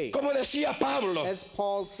say, como decía Pablo, as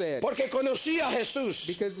Paul said, porque conocí a Jesús.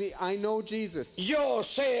 because I know Jesus. Yo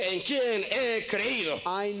sé en quién he creído.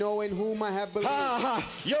 I know in whom I have believed. Ajá,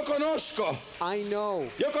 yo conozco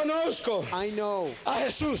I know a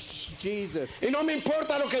Jesús. Jesus. Y no me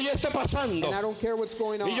importa lo que yo esté pasando. And I don't care what's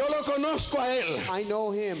going on. Y yo lo conozco a Él. I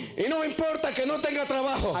know him. Y no me importa que no tenga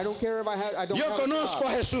trabajo. I don't care if I don't Yo have a conozco job.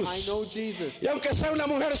 a Jesús. I know Jesus. Y aunque sea una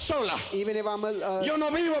mujer sola, Even if I'm yo no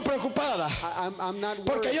vivo preocupada. I'm not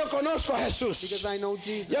Porque worried yo conozco a because Jesús. I know Y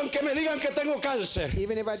Jesus. aunque me digan que tengo cáncer,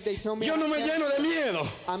 Even if they tell me yo no me I'm lleno de miedo.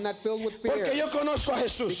 not filled with fear Porque yo conozco a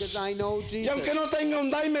because Jesús. I know Y Jesus. aunque no tenga un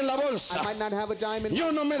dime en la I bolsa, might not have a diamond,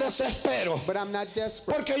 yo no me desespero. but I'm not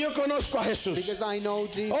desperate Porque yo conozco a Jesús. because I know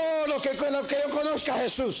Jesus. Oh, lo que yo conozca a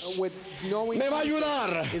Jesús With knowing me va a Jesus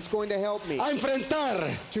ayudar is going to help me a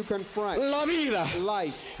enfrentar to confront la vida.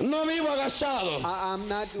 life. No vivo agachado. I'm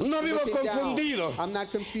not No vivo looking confundido. down. I'm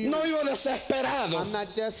not confused. No vivo desesperado. I'm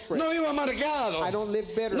not desperate. No vivo amargado. I don't live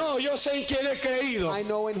bitter. No, yo sé en quién he creído. I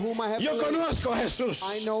know in whom I have Yo believed. conozco a Jesús.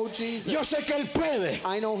 I know Jesus. Yo sé que Él puede.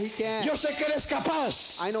 I know he can. Yo sé que Él es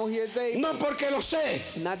capaz. I know he is able. No porque lo sé,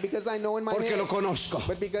 Not because I know in my porque head, lo conozco.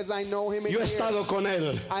 but because I know him in Yo he here. estado con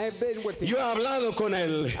Él. I have been with him. Yo he hablado con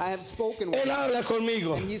Él. I have spoken with Él him. habla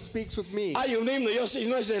conmigo. And he speaks with me. Hay un himno, yo sí,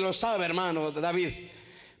 no sé si lo sabe, hermano David,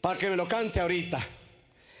 para que me lo cante ahorita.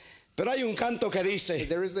 Pero hay un canto que dice: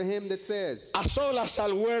 There is a hymn that says, a solas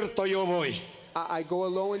al huerto yo voy, I go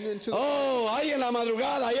alone into the Oh, ahí en la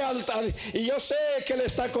madrugada, ahí alta, y yo sé que Él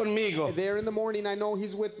está conmigo. there in the morning, I know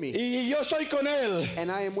He's with me, Y yo estoy con Él. and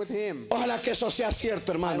I am with Him. Ojalá que eso sea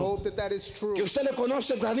cierto, I hermano. hope that that is true, Que usted le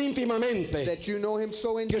conoce tan íntimamente. that you know Him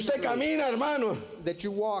so Que usted intimately, camina, hermano, that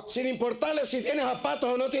you walk sin importarle si tiene zapatos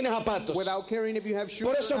o no tiene zapatos. without caring if you have shoes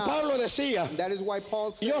Por eso or not. Pablo decía, That is why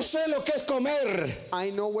Paul said, yo sé lo que es comer I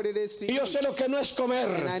know what it is to y yo eat, sé lo que no es and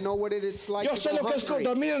comer. I know what it's like Yo to sé go lo que es hungry.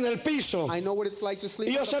 dormir en el piso I know what it's like to sleep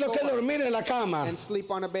y yo on sé the lo que es floor dormir en la cama. and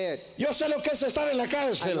sleep on a bed. Yo sé lo que es estar en la I know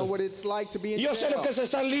cárcel. what it's like to be in Yo sé lo jail. que es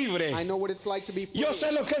estar libre. I know what it's like to be free. Yo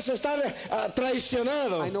sé lo que es estar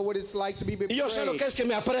traicionado. I know what it's like to be Y yo sé lo betrayed. que es que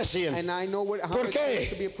me aprecien. And I know how ¿Por it qué? is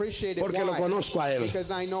to be appreciated. Porque lo Why? conozco a Él.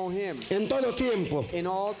 Because I know Him. En todo tiempo. In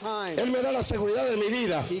all times, Él me da la seguridad de mi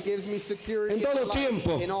vida. He gives me security En todo in life.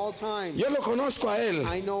 tiempo. In all times, Yo lo conozco a Él.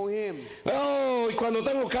 I know Him. Oh, y cuando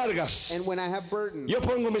tengo cargas, And when I have burdens, yo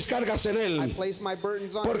pongo mis cargas en I Él. place my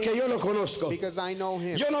burdens on Porque Him yo lo conozco. because I know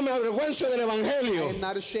Him. Yo no me avergüenzo del I Evangelio. am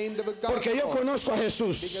not ashamed of the Porque yo gospel conozco a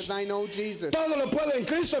Jesús. because I know Jesus. Todo lo puedo en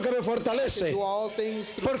Cristo que me fortalece. Do all things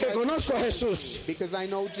through Porque Christ conozco a who Jesús. strengthens me. Because I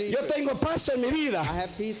know Yo Jesus. tengo paz en mi I vida. have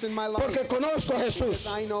peace in my life Porque conozco a because Jesús.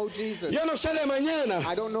 I know Jesus. Yo no sé de mañana.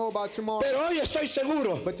 I don't know about tomorrow, Pero hoy estoy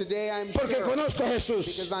seguro. but today I'm Porque sure conozco a Jesús.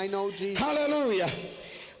 because I know Jesus. Aleluya.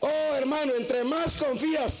 Oh, hermano, entre más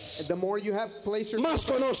confías, The more you have placed your más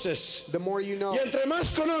conoces. the more you know. Y entre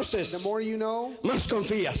más The conoces, more you know, más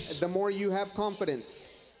confías. the more you have confidence.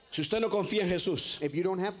 Si usted no confía en Jesús, If you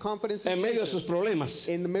don't have confidence in en medio de sus Jesus, problemas,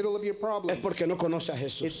 in the middle of your es problems, porque no conoce a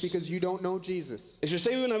it's Jesús. because you don't know Jesus. Y si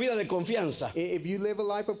usted vive una vida de confianza, If you live a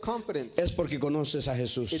life of confidence, es porque conoces a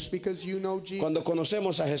it's Jesús. because you know Jesus. Cuando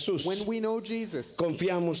conocemos a Jesús, When we know Jesus,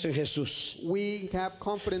 confiamos en Jesús. we have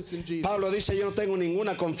confidence in Jesus. Pablo dice, yo no tengo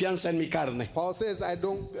ninguna confianza en mi carne. Paul says, I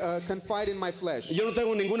don't confide in my flesh. Yo no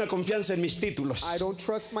tengo ninguna confianza en mis títulos. I don't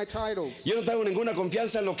trust my titles. Yo no tengo ninguna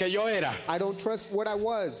confianza en lo que yo era. I don't trust what I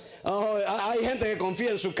was. Oh, hay gente que confía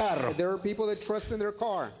en su carro, There are people that trust in their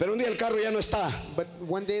car, pero un día el carro ya no está. but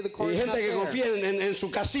one day the car Y is not gente que there. confía en su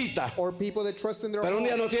casita, Or people that trust in their pero un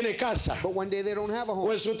día home, no tiene casa. but one day they don't have a O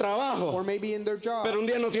home. en su Or trabajo, maybe in their job, pero un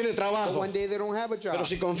día no tiene but trabajo. one day they don't have a job. Pero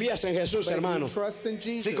si confías en Jesús, But if hermano, you trust in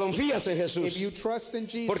si Jesus, confías en if Jesús, you trust in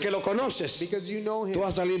Jesus, porque lo conoces, because you know tú Him,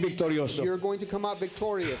 vas a salir victorioso. you're going to come out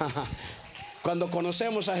victorious. Cuando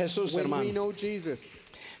conocemos a Jesús, When we hermano, know Jesus,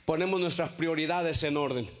 ponemos nuestras prioridades en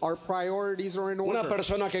orden. our priorities are in Una order.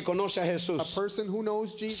 persona que conoce a A Jesús person who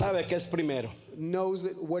knows Jesus sabe que es primero. knows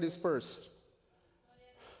that what is first.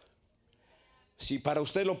 Si para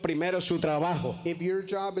usted lo primero es su trabajo, If your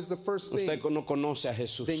job is the first thing, usted no conoce a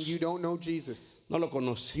Jesús. then you don't know Jesus. No lo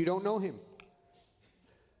conoce. You don't know Him.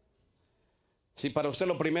 Si para usted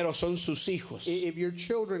lo primero son sus hijos, If your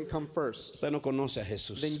children come first, usted no conoce a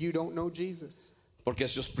Jesús. then you don't know Jesus. Porque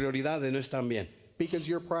sus prioridades no están bien. Because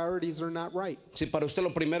your priorities are not right. Si para usted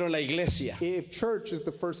lo primero es la iglesia, If church is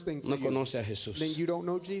the first thing for no you, conoce a Jesús. then you don't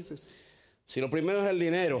know Jesus. Si lo primero es el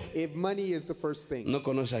dinero, If money is the first thing, no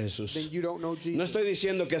conoce a Jesús. then you don't know No Jesus. estoy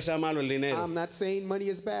diciendo que sea malo el dinero. I'm not saying money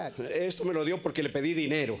is bad. Esto me lo dio porque le pedí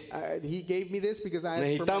dinero. He gave me this because I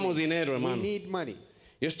asked for Necesitamos money. dinero, hermano. We need money.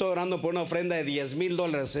 Yo estoy orando por una ofrenda de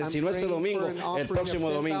 $10,000. I'm Si no este praying domingo, for an el offering próximo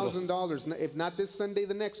of domingo. $10,000. If not this Sunday,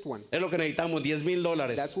 the next one. Es lo que necesitamos,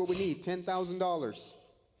 $10,000. That's what we need, $10,000.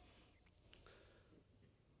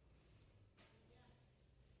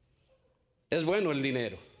 Es bueno el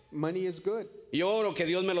dinero. Money is good. Yo oro que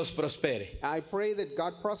Dios me los prospere. I pray that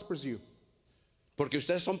God prospers you. Porque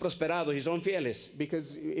ustedes son prosperados y son fieles.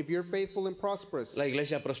 Because if you're faithful and prosperous, La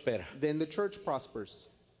iglesia prospera. then the church prospers.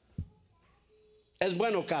 Es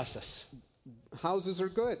bueno casas. Houses are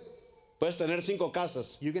good. Puedes tener 5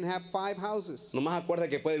 casas. You can have 5 houses, Nomás acuerda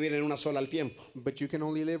que puede vivir en una sola al tiempo. but you can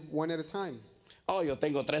only live one at a time. Oh, yo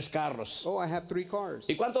tengo 3 carros. Oh, I have 3 cars.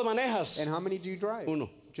 ¿Y cuántos manejas? And how many do you drive? Uno.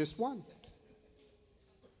 Just one.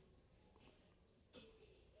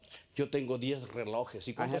 Yo tengo 10 relojes.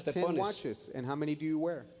 ¿Y I cuántos have te 10 pones? watches. And how many do you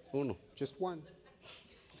wear? Uno. Just one.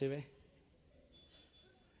 ¿Sí ve?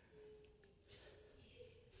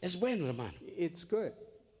 Es bueno, hermano. It's good,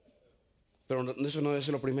 Pero eso no es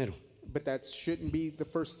lo primero. but that shouldn't be the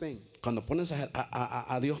first thing. Cuando pones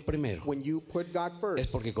a Dios primero, When you put God es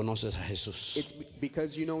first, porque conoces a Jesús. it's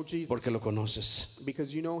because you know Jesus, Porque lo conoces.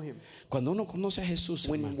 because you know Him. Cuando uno conoce a Jesús,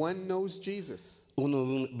 When hermano, one knows Jesus,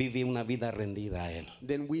 uno vive una vida rendida a Él.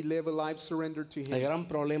 then we live a life surrendered to El Him. gran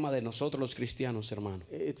problema de nosotros los cristianos, hermano,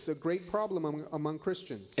 It's a great problem among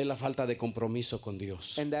Christians, es la falta de compromiso con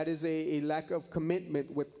Dios. and that is a lack of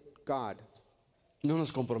commitment with God. No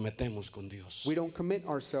nos comprometemos con Dios. We don't commit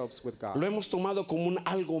ourselves with God. Lo hemos tomado como un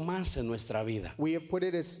algo más en nuestra vida. We have put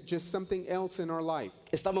it as just something else in our life.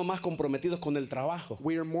 Estamos más comprometidos con el trabajo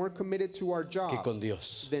We are more committed to our que job con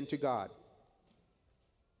Dios. than to God.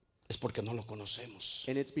 Es porque no lo conocemos.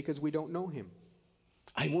 And it's because we don't know Him.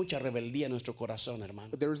 Hay mucha rebeldía en nuestro corazón, hermano.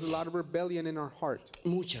 There is a lot of rebellion in our heart.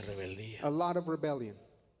 Mucha rebeldía. A lot of rebellion.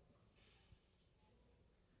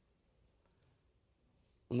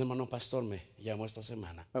 Un hermano pastor me llamó esta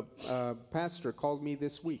semana. A pastor called me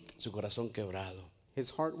this week. Su corazón quebrado. His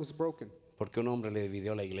heart was broken Porque un hombre le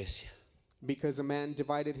dividió la iglesia. because a man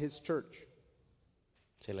divided his church.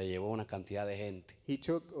 Se le llevó una cantidad de gente. He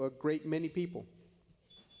took a great many people.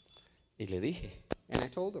 Y le dije, And I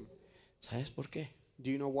told him, ¿sabes por qué? do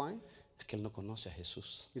you know why? Es que él no conoce a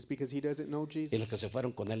Jesús. It's because he doesn't know Y los que Jesus. se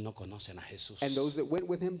fueron con él no conocen a Jesús. And those that went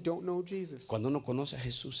with him don't know Jesus. Cuando uno conoce a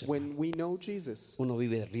Jesús, hermano, When we know Jesus, uno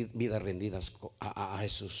vive vidas rendidas a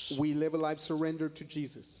Jesús. we live a life surrendered to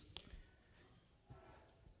Jesus.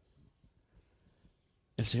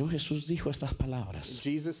 El Señor Jesús dijo estas palabras: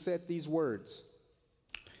 Jesus said these words,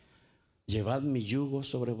 llevad mi yugo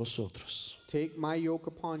sobre vosotros. take my yoke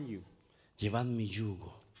upon you. Llevad mi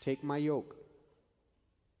yugo. Take my yoke.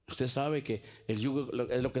 Usted sabe que el yugo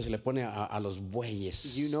es lo que se le pone a los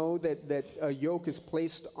bueyes. You know that a yoke is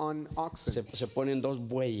placed on oxen Se ponen dos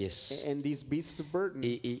bueyes and these beasts of burden.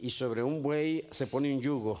 y sobre un buey se pone un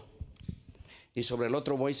yugo y sobre el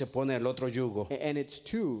otro buey se pone el otro yugo. And it's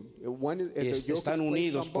two. One is, the yoke is Están placed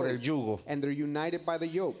unidos on por el both, yugo and they're united by the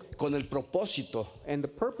yoke. con el propósito And the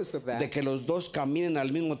purpose of de that que los dos caminen al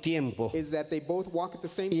mismo tiempo is that they both walk at the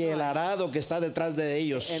same y el time. arado que está detrás de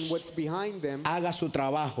ellos And what's behind them, haga su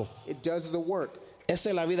trabajo. it does the work. Esa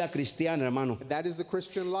es la vida cristiana, hermano. That is the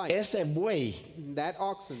Christian life. Ese buey That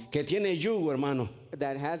oxen que tiene yugo, hermano,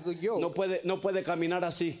 that has the yoke no puede caminar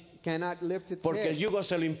así cannot lift its porque el head yugo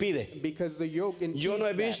se lo impide. because the yoke impedes Yo no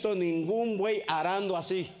he that. visto ningún buey arando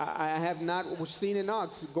así. I have not seen an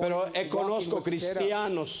ox going Pero walking conozco with his head up.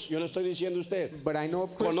 cristianos, yo le estoy diciendo a usted, But I know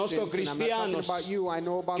of conozco Christians, and I'm not talking cristianos about you, I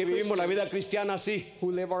know about que vivimos la vida Christians cristiana así.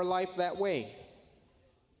 who live our life that way.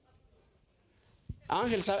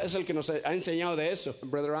 Ángel es el que nos ha enseñado de eso.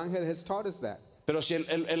 Brother Angel has taught us that. Pero si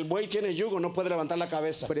el buey tiene yugo, no puede levantar la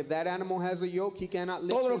cabeza. But if that animal has a yoke, he cannot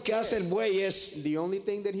lift Todo lo his que hace head. el buey es The only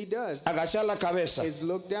thing that he does agachar la cabeza. is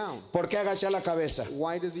look down. ¿Por qué agachar la cabeza?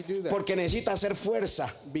 Why does he do that? Porque necesita hacer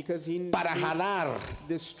fuerza Because he para needs jalar.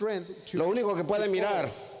 the strength to Lo único que puede to pull. mirar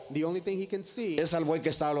The only thing he can see es al buey que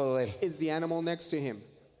está al lado de él. is the animal next to him.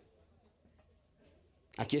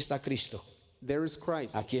 Aquí está Cristo. There is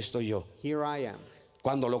Christ. Aquí estoy yo. Here I am.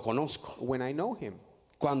 Cuando lo conozco. When I know him.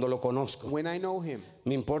 Cuando lo conozco. When I know him.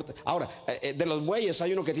 Me importa. Ahora, de los bueyes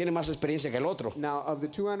hay uno que tiene más experiencia que el otro. Now, of the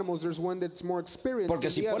two animals, there's one that's more experienced Porque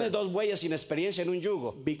than si the pones other. dos bueyes sin experiencia en un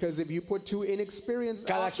yugo, Because if you put two inexperienced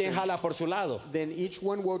cada quien oxen, jala por su lado. then each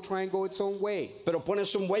one will try and go its own way. Pero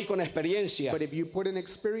pones un buey con experiencia. But if you put an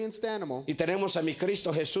experienced animal, Y tenemos a mi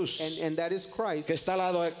Cristo Jesús, and that is Christ, que está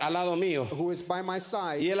al lado mío. who is by my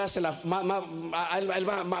side, Y él hace él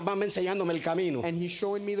va enseñándome el camino. and he's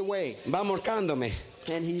showing me the way, Va marcándome.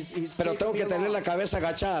 and he's Pero taking tengo me que tener along. la cabeza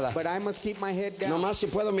agachada. But I must keep my head down. Nomás si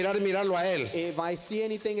puedo mirarlo a él. If I see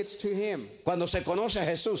anything, it's to him. Cuando se conoce a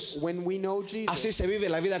Jesús, When we know Jesus, así se vive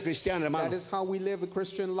la vida cristiana, that hermano. is how we live the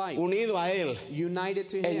Christian life. Unido a él, United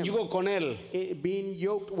to en him, yugo con él, being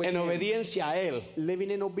yoked with en him, obediencia a él. living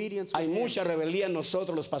in obedience Hay with him. mucha rebeldía en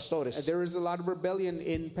nosotros los pastores. There is a lot of rebellion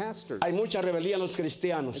in pastors. Hay mucha rebeldía en los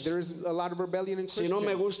cristianos. There is a lot of rebellion in Si Christians. no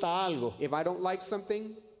me gusta algo, If I don't like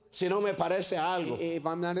something, si no me parece algo. if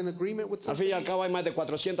I'm not in agreement with Al fin y al something, cabo hay más de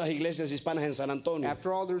 400 iglesias hispanas en San Antonio.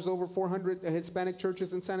 after all, there's over 400 Hispanic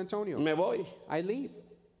churches in San Antonio. Me voy. I leave.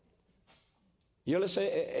 Yo les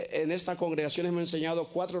en esta congregación hemos enseñado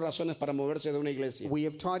 4 razones para moverse de una iglesia. We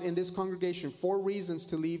have taught in this congregation 4 reasons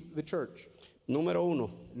to leave the church. Número 1,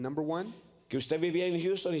 Number 1, que usted vivía en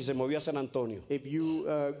Houston y se movió a San Antonio. if you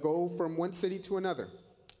go from one city to another,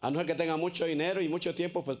 A no ser que tenga mucho dinero y mucho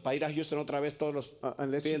tiempo, pues para ir a Houston otra vez todos los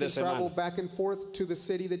unless you fines de can travel semana. back and forth to the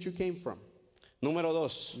city that you came from. Número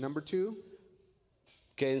 2, Number 2,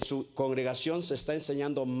 que en su congregación se está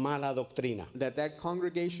enseñando mala doctrina. that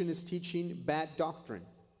congregation is teaching bad doctrine.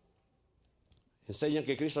 Enseñan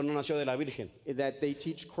que Cristo no nació de la Virgen, That they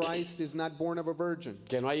teach Christ is not born of a virgin,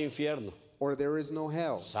 que no hay infierno. or there is no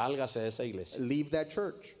hell. Sálgase de esa iglesia. Leave that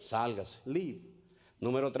church. Sálgase. Leave.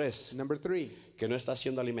 Número 3, Number 3, que no está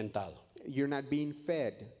siendo alimentado. you're not being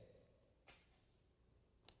fed.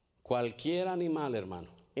 Cualquier animal, hermano,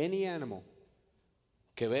 Any animal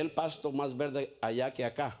que ve el pasto más verde allá que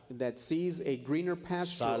acá, that sees a greener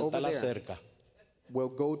pasture salta over la there cerca will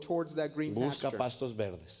go towards that green Busca pasture. pastos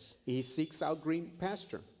verdes. He seeks out green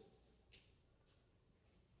pasture.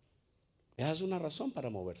 Esa es una razón para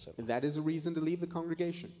moverse. And that is a reason to leave the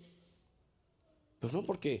congregation. Pero no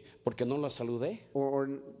porque no la saludé. Or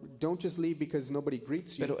don't just leave because nobody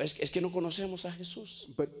greets you. Pero es que no conocemos a Jesús.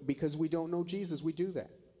 But because we don't know Jesus, we do that.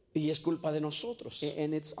 Y es culpa de nosotros.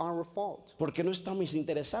 And it's our fault. Porque no estamos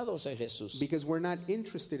interesados en Jesús. Because we're not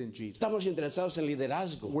interested in Jesus. Estamos interesados en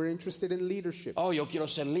liderazgo. We're interested in leadership. Oh, yo quiero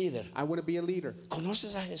ser líder. I want to be a leader.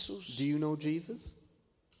 ¿Conoces a Jesús? Do you know Jesus?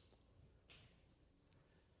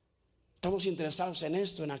 Estamos interesados en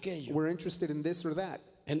esto, en aquello. We're interested in this or that.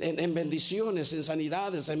 En bendiciones, en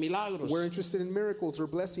sanidades, en milagros. We're interested in miracles or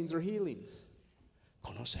blessings or healings.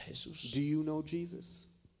 ¿Conoce a Jesús? Do you know Jesus?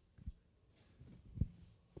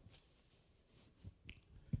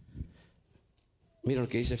 Mira lo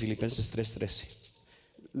que dice Filipenses 3:13.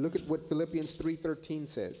 Look at what Philippians 3:13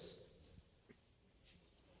 says.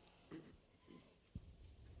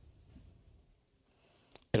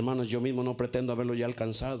 Hermanos, yo mismo no pretendo haberlo ya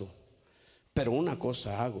alcanzado, pero una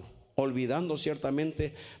cosa hago, olvidando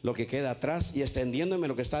ciertamente lo que queda atrás y extendiéndome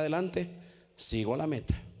lo que está adelante, sigo a la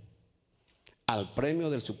meta, al premio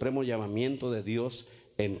del supremo llamamiento de Dios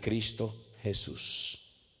en Cristo Jesús.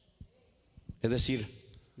 Es decir,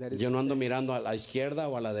 yo no ando mirando a la izquierda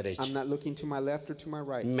o a la derecha, I'm not looking to my left or to my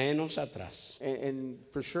right. menos atrás. And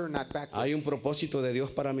for sure not backward. Hay un propósito de Dios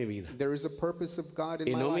para mi vida There is a purpose of God in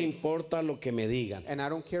y my no me life. importa lo que me digan, And I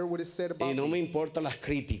don't care what is said y about no me me. importan las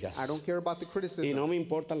críticas, I don't care about the y criticism. no me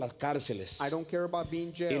importan las cárceles, I don't care about being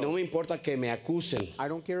y jailed. no me importa que me acusen, I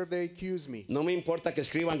don't care if they accuse me. no me importa que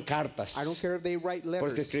escriban cartas, I don't care if they write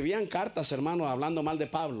porque letters. escribían cartas, hermano, hablando mal de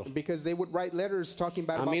Pablo. Because they would write letters talking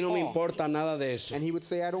bad A about mí no me Paul. importa nada de eso. And he would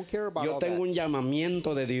say, I don't care about Yo all tengo that. un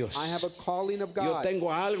llamamiento de Dios. I have a calling of Yo God.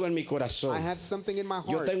 tengo algo en mi corazón. I have something in my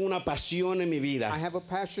Yo heart. tengo una pasión en mi I vida. have a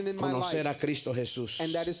passion in my Conocer life. a Cristo Jesús.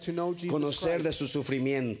 And that is to know Jesus Conocer de Christ. su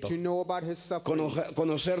sufrimiento. To know about his suffering.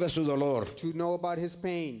 Conocer de su dolor. To know about his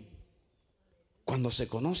pain. Cuando se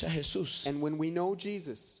conoce a Jesús, And when we know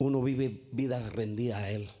Jesus, uno vive vida rendida a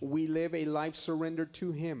Él. we live a life surrendered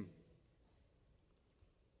to him.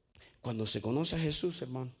 Cuando se conoce a Jesús,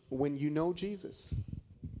 hermano, When you know Jesus,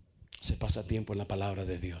 se pasa tiempo en la palabra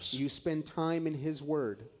de Dios. you spend time in his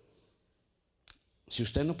word. Si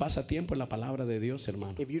usted no pasa tiempo en la palabra de Dios,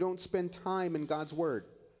 hermano, If you don't spend time in God's word,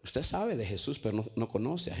 usted sabe de Jesús, pero no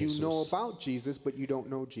conoce a you know Jesús. about Jesus, but you don't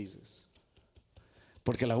know Jesus.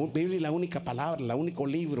 Porque la Biblia es la única palabra, el único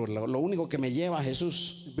libro, lo único que me lleva a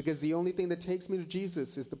Jesús. Because the only thing that takes me to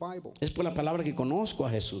Jesus is the Bible. Es por la palabra que conozco a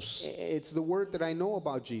Jesús. It's the word that I know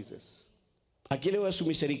about Jesus. Aquí leo de su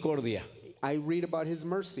misericordia. I read about his Y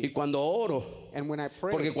mercy. cuando oro, And when I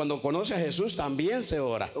pray, porque cuando conoce a Jesús también se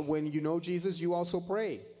ora. when you know Jesus, you also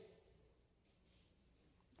pray.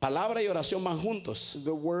 Palabra y oración van juntos.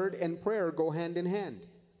 The word and prayer go hand in hand.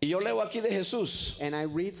 Y yo leo aquí de Jesús And I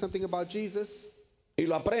read something about Jesus, y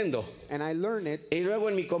lo aprendo. and I learn it, Y luego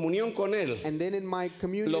en mi comunión con Él, and then in my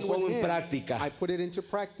communion Lo pongo with en him, práctica. I put it into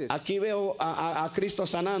practice. aquí veo a Cristo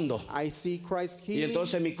sanando. I see Christ Y healing,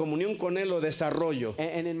 entonces mi comunión con Él lo desarrollo.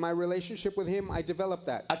 and in my relationship with him, I develop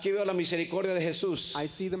that. Aquí veo la misericordia de Jesús. I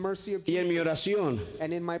see the mercy of Y en mi Jesus, oración,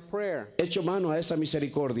 and in my prayer, echo mano a esa I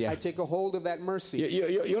misericordia. take a hold of that mercy.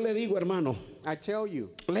 Yo le digo, hermano, I tell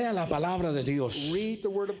you, lea la palabra de Dios. read the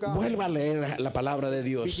word of God. Vuelva a leer la palabra de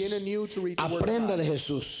Dios. Begin anew to read the word of Aprenda God. de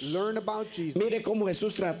Jesús. Learn about Jesus. Mire cómo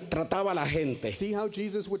Jesús trataba a la gente. See how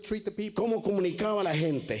Jesus would treat the people. Cómo comunicaba a la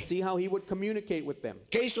gente. See how he would communicate with them.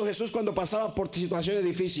 ¿Qué hizo Jesús cuando pasaba por situaciones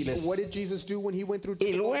difíciles? What did Jesus do when he went through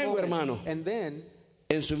Y difficult luego, moments? hermano, And then,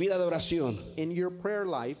 en su vida de oración, in your prayer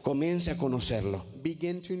life, comience a conocerlo.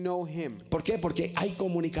 begin to know him. ¿Por qué? Porque hay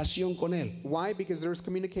comunicación con Él. Why? Because there's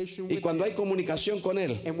communication Y with cuando him. hay comunicación con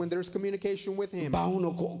Él, And when there's communication with him, va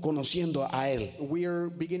uno conociendo a Él. we are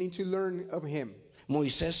beginning to learn of him.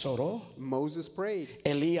 Moisés oró, Moses prayed.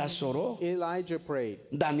 Elías oró, Elijah prayed.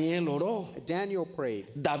 Daniel oró, Daniel prayed.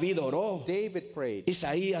 David oró, David prayed.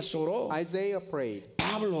 Isaías oró, Isaiah prayed.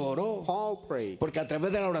 Pablo oró. Paul prayed. Porque a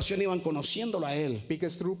través de la oración iban conociéndolo a Él.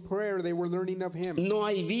 Because through prayer they were learning of him. No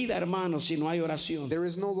hay vida, hermano, si no hay oración. There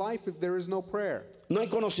is no life if there is no prayer. No hay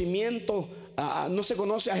conocimiento, no se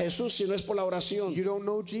conoce a Jesús si no es por la oración. You don't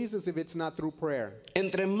know Jesus if it's not through prayer.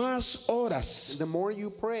 Entre más horas, The more you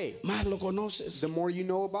pray, más lo conoces. the more you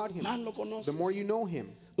know about him. Más lo conoces. The more you know him.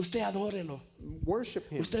 Usted adórelo. Worship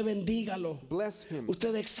him. Usted bendígalo. Bless him.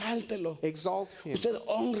 Usted exáltelo. Exalt him. Usted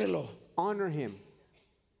honrelo. Honor him.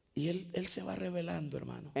 Y él se va revelando,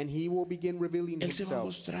 hermano. And he will begin revealing Él se va himself.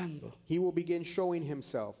 mostrando. He will begin showing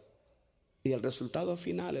himself. Y el resultado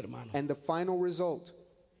final, hermano, And the final result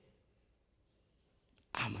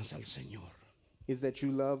amas al Señor. is that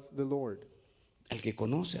you love the Lord. El que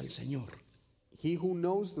conoce al Señor, He who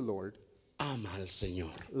knows the Lord ama al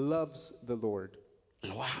Señor. loves the Lord.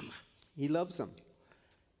 Lo ama. He loves him.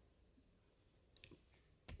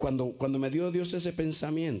 Cuando me dio Dios ese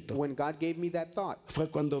pensamiento, When God gave me that thought, fue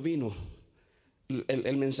cuando vino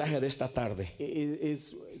el mensaje de esta tarde.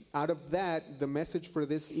 is out of that, the message for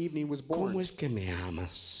this evening was born. ¿Cómo es que me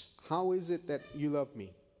amas? How is it that you love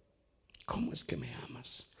me? ¿Cómo es que me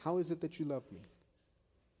amas? How is it that you love me?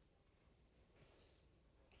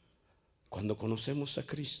 Cuando conocemos a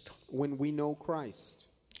Cristo, When we know Christ,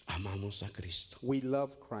 amamos a Cristo. we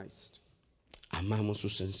love Christ. Amamos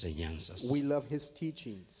sus enseñanzas. We love his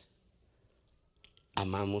teachings.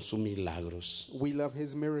 Amamos sus milagros. We love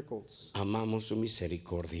his miracles. Amamos su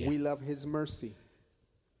misericordia. We love his mercy.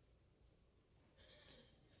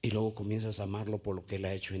 Y luego comienzas a amarlo por lo que Él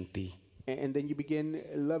ha hecho en ti. And then you begin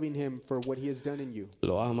loving him for what he has done in you.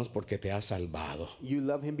 Lo amas porque te ha salvado. You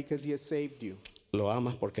love him because he has saved you. Lo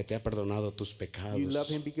amas porque te ha perdonado tus pecados. You love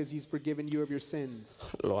him because he's forgiven you of your sins.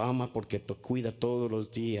 Lo amas porque te cuida todos los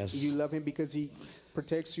días. You love him because he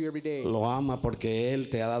protects you every day. Lo ama porque Él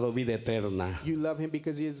te ha dado vida eterna. You love him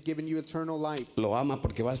because he has given you eternal life. Lo ama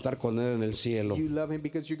porque vas a estar con Él en el cielo. You love him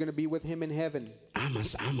because you're going to be with him in heaven.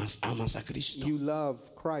 Amas a Cristo. You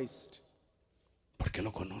love Christ Porque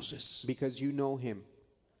lo conoces. because you know him.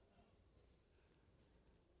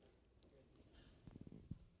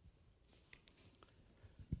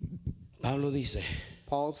 Pablo dice,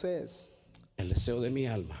 Paul says, el deseo de mi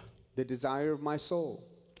alma the desire of my soul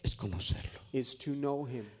es conocerlo. is to know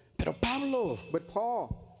him. Pero Pablo, But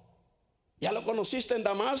Paul, ya lo conociste en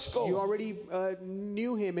Damasco. you already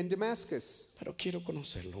knew him in Damascus, Pero quiero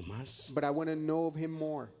conocerlo más. but I want to know of him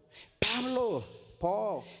more. Pablo,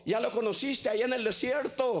 Paul, ya lo conociste allá en el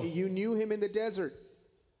desierto. you knew him in the desert,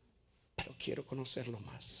 Pero quiero conocerlo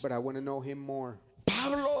más. but I want to know him more.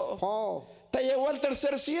 Pablo, Paul, te llevó al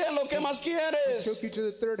tercer cielo. ¿Qué más quieres? took you to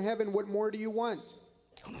the third heaven. What more do you want?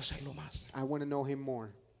 Conocerlo más. I want to know him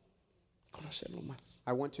more. Conocerlo más.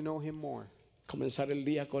 I want to know him more. Comenzar el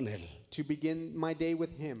día con Él. To begin my day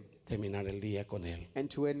with him Terminar el día con Él. and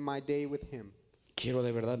to end my day with him. Quiero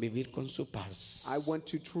de verdad vivir con su paz. I want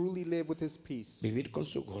to truly live with his peace, Vivir con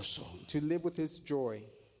su gozo. to live with his joy,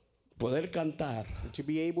 Poder cantar to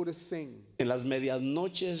be able to sing. en las medias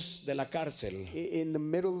noches de la cárcel In the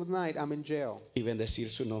middle of the night, I'm in jail, y bendecir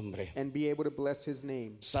su nombre. and be able to bless his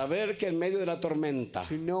name. Saber que en medio de la tormenta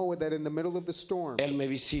To know that in the middle of the storm, Él me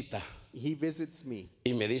visita he visits me,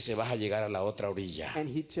 y me dice, vas a llegar a la otra orilla. and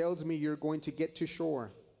he tells me you're going to get to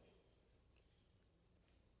shore.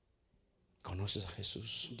 ¿Conoces a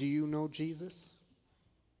Jesús? Do you know Jesus?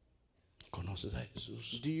 ¿Conoces a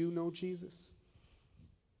Jesús? Do you know Jesus?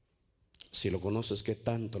 Si lo conoces, ¿qué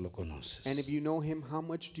tanto lo conoces? And if you know him, how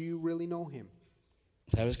much do you really know him?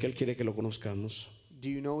 ¿Sabes que Él quiere que lo conozcamos? Do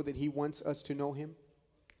you know that he wants us to know him?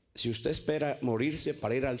 Si usted espera morirse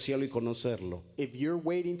para ir al cielo y conocerlo, If you're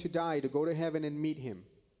waiting to die to go to heaven and meet him,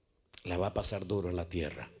 la va a pasar duro en la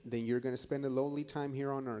tierra. then you're going to spend a lonely time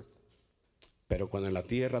here on earth. Pero cuando en la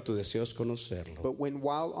tierra tu deseo es conocerlo But when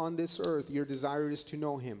while on this earth your desire is to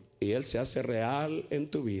know him, y Él se hace real en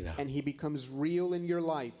tu vida, and he becomes real in your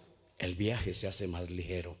life, el viaje se hace más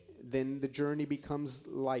ligero, then the journey becomes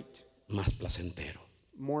light, más placentero.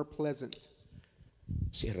 more pleasant.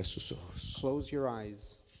 Cierra sus ojos. Close your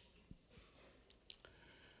eyes.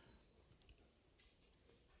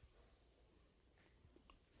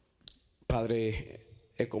 Padre,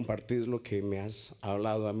 he compartido lo que me has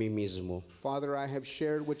hablado a mí mismo Father, I have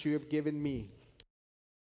shared what you have given me,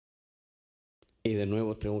 y de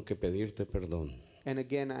nuevo tengo que pedirte perdón and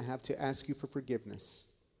again I have to ask you for forgiveness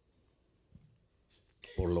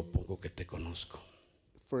por lo poco que te conozco.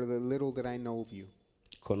 for the little that I know of you.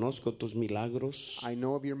 Conozco tus milagros, I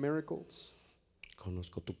know of your miracles.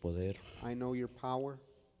 conozco tu poder, I know your power.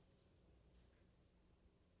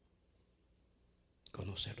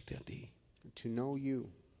 conocerte a ti, To know you,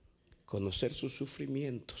 conocer sus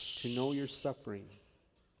sufrimientos, to know your suffering,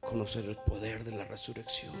 conocer el poder de la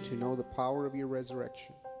resurrección. to know the power of your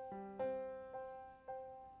resurrection.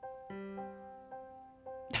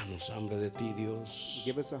 Danos hambre de ti, Dios.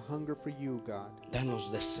 Give us a hunger for you, God. Danos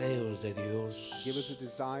deseos de Dios. Give us a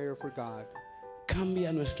desire for God.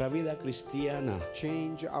 Cambia nuestra vida cristiana,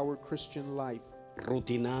 Change our Christian life.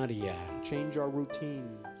 rutinaria. Change our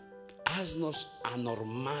routine. Haznos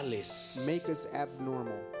anormales. Make us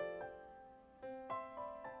abnormal.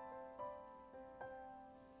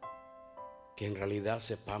 que en realidad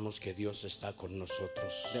sepamos que Dios está con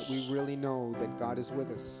nosotros. That we really know that God is with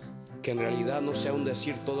us. Que en realidad no sea un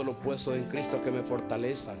decir todo lo puesto en Cristo que me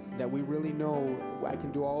fortaleza, That we really know I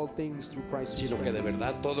can do all things through Christ who sino que de strengthens me.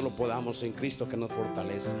 verdad todo lo podamos en Cristo que nos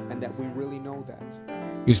fortalece. And that we really know that.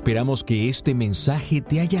 Esperamos que este mensaje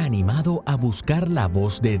te haya animado a buscar la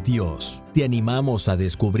voz de Dios. Te animamos a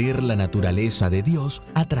descubrir la naturaleza de Dios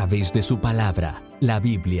a través de su palabra, la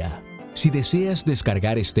Biblia. Si deseas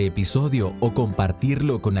descargar este episodio o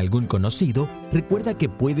compartirlo con algún conocido, recuerda que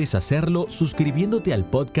puedes hacerlo suscribiéndote al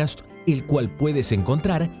podcast, el cual puedes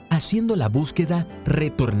encontrar haciendo la búsqueda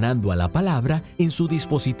Retornando a la Palabra en su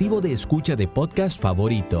dispositivo de escucha de podcast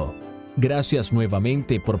favorito. Gracias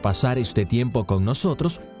nuevamente por pasar este tiempo con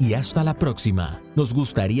nosotros y hasta la próxima. Nos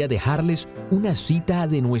gustaría dejarles una cita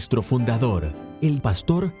de nuestro fundador, el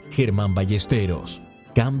pastor Germán Ballesteros.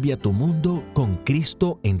 Cambia tu mundo con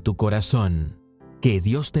Cristo en tu corazón. Que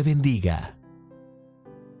Dios te bendiga.